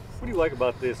going. What do you like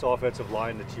about this offensive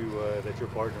line that you're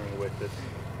partnering with?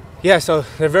 Yeah, so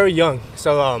they're very young,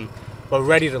 but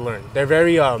ready to learn. They're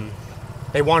very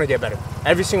they want to get better.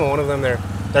 Every single one of them,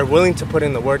 they're willing to put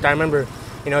in the work. I remember,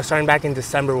 starting back in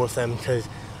December with them because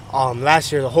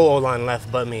last year the whole O-line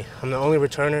left but me. I'm the only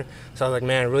returner, so I was like,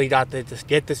 man, I really got to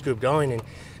get this group going, and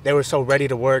they were so ready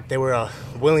to work. They were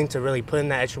willing to really put in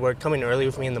that extra work, come in early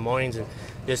with me in the mornings and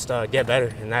just get better,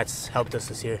 and that's helped us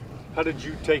this year. How did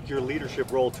you take your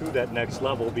leadership role to that next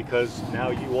level? Because now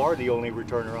you are the only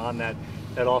returner on that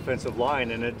offensive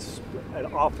line, and it's an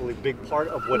awfully big part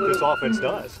of what this offense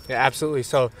does. Yeah, absolutely.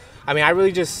 So, I mean, I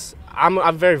really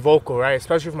I'm very vocal, right?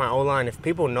 Especially with my O-line. If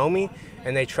people know me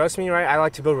and they trust me, right, I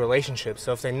like to build relationships.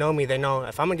 So if they know me, they know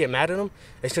if I'm going to get mad at them,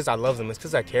 it's because I love them. It's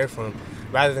because I care for them.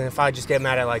 Rather than if I just get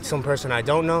mad at, like, some person I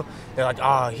don't know, they're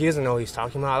like, he doesn't know what he's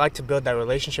talking about. I like to build that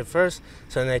relationship first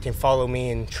so then they can follow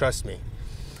me and trust me.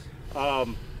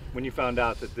 When you found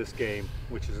out that this game,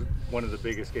 which is one of the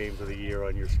biggest games of the year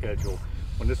on your schedule,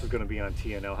 when this was going to be on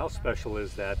TNL. How special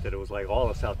is that it was like all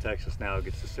of South Texas now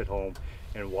gets to sit home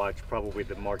and watch probably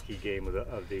the marquee game of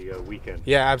the weekend?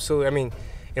 Yeah, absolutely. I mean,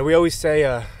 and we always say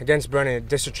against Brennan,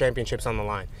 district championships on the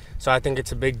line. So I think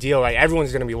it's a big deal. Like,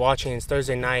 everyone's going to be watching. It's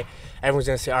Thursday night. Everyone's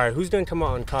going to say, all right, who's going to come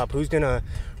out on top? Who's going to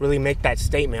really make that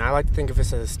statement? I like to think of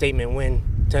this as a statement win,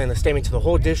 telling the statement to the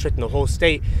whole district and the whole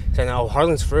state, saying, oh,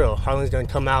 Harlan's for real. Harlan's going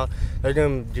to come out. They're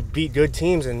going to beat good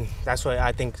teams, and that's why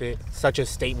I think it's such a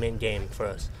statement game for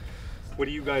us. What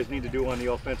do you guys need to do on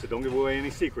the offensive? Don't give away any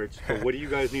secrets, but what do you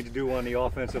guys need to do on the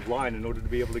offensive line in order to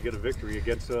be able to get a victory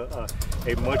against a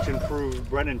much improved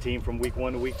Brennan team from week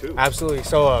 1 to week 2? Absolutely.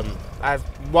 So I've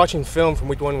watching film from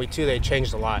week 1 to week 2, they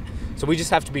changed a lot. So we just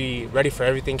have to be ready for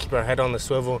everything, keep our head on the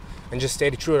swivel, and just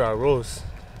stay true to our rules.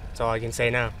 That's all I can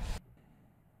say now.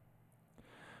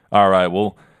 All right,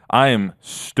 well, I am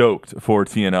stoked for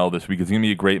TNL this week. It's going to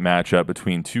be a great matchup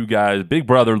between two guys, big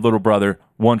brother, little brother,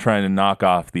 one trying to knock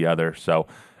off the other. So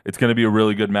it's going to be a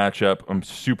really good matchup. I'm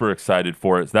super excited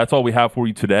for it. So that's all we have for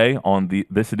you today on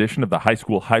this edition of the High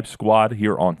School Hype Squad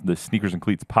here on the Sneakers and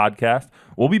Cleats podcast.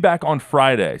 We'll be back on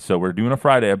Friday. So we're doing a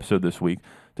Friday episode this week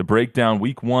to break down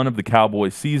week 1 of the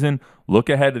Cowboys season, look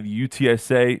ahead to the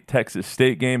UTSA Texas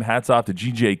State game. Hats off to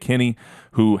G.J. Kinney,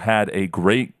 who had a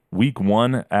great week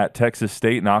 1 at Texas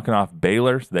State, knocking off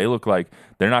Baylor. So they look like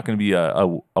they're not going to be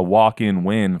a walk-in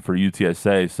win for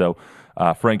UTSA. So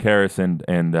Frank Harris and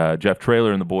Jeff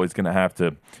Traylor and the boys going to have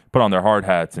to put on their hard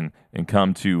hats and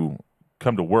come to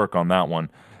work on that one.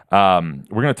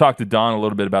 We're going to talk to Don a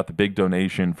little bit about the big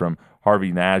donation from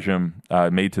Harvey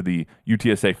Najam made to the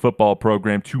UTSA football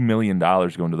program. $2 million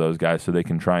going to those guys so they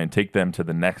can try and take them to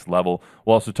the next level.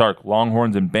 We'll also talk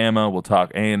Longhorns and Bama. We'll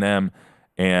talk A&M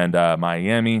and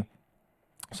Miami.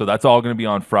 So that's all going to be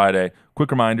on Friday.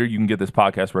 Quick reminder, you can get this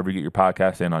podcast wherever you get your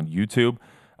podcasts and on YouTube.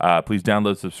 Please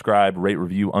download, subscribe, rate,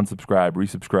 review, unsubscribe,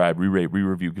 resubscribe, re-rate,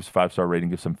 re-review, give us a 5-star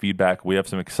rating, give some feedback. We have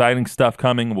some exciting stuff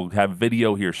coming. We'll have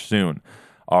video here soon.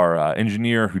 Our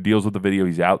engineer who deals with the video,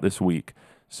 he's out this week.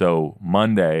 So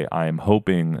Monday, I am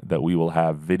hoping that we will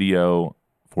have video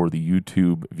for the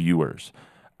YouTube viewers.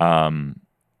 And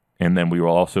then we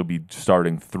will also be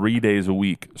starting 3 days a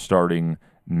week starting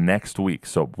next week.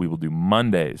 So we will do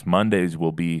Mondays. Mondays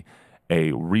will be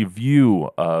a review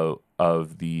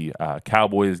of the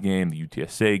Cowboys game, the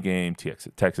UTSA game,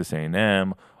 Texas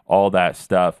A&M, all that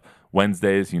stuff.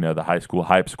 Wednesdays, the High School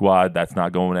Hype Squad, that's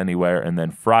not going anywhere. And then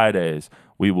Fridays,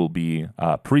 we will be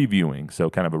previewing.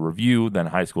 So kind of a review, then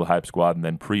High School Hype Squad, and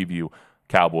then preview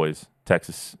Cowboys,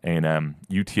 Texas A&M,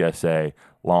 UTSA,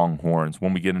 Longhorns.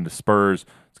 When we get into Spurs,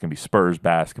 it's going to be Spurs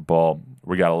basketball.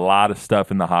 We got a lot of stuff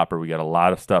in the hopper. We got a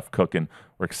lot of stuff cooking.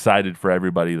 We're excited for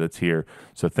everybody that's here.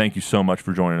 So thank you so much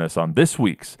for joining us on this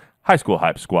week's High School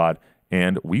Hype Squad,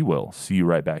 and we will see you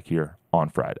right back here on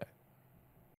Friday.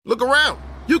 Look around.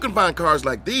 You can find cars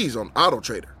like these on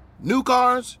AutoTrader. New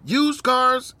cars, used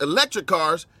cars, electric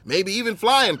cars, maybe even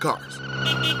flying cars.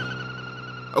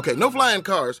 Okay, no flying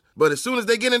cars, but as soon as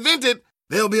they get invented,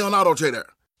 they'll be on AutoTrader.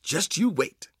 Just you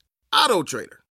wait. AutoTrader.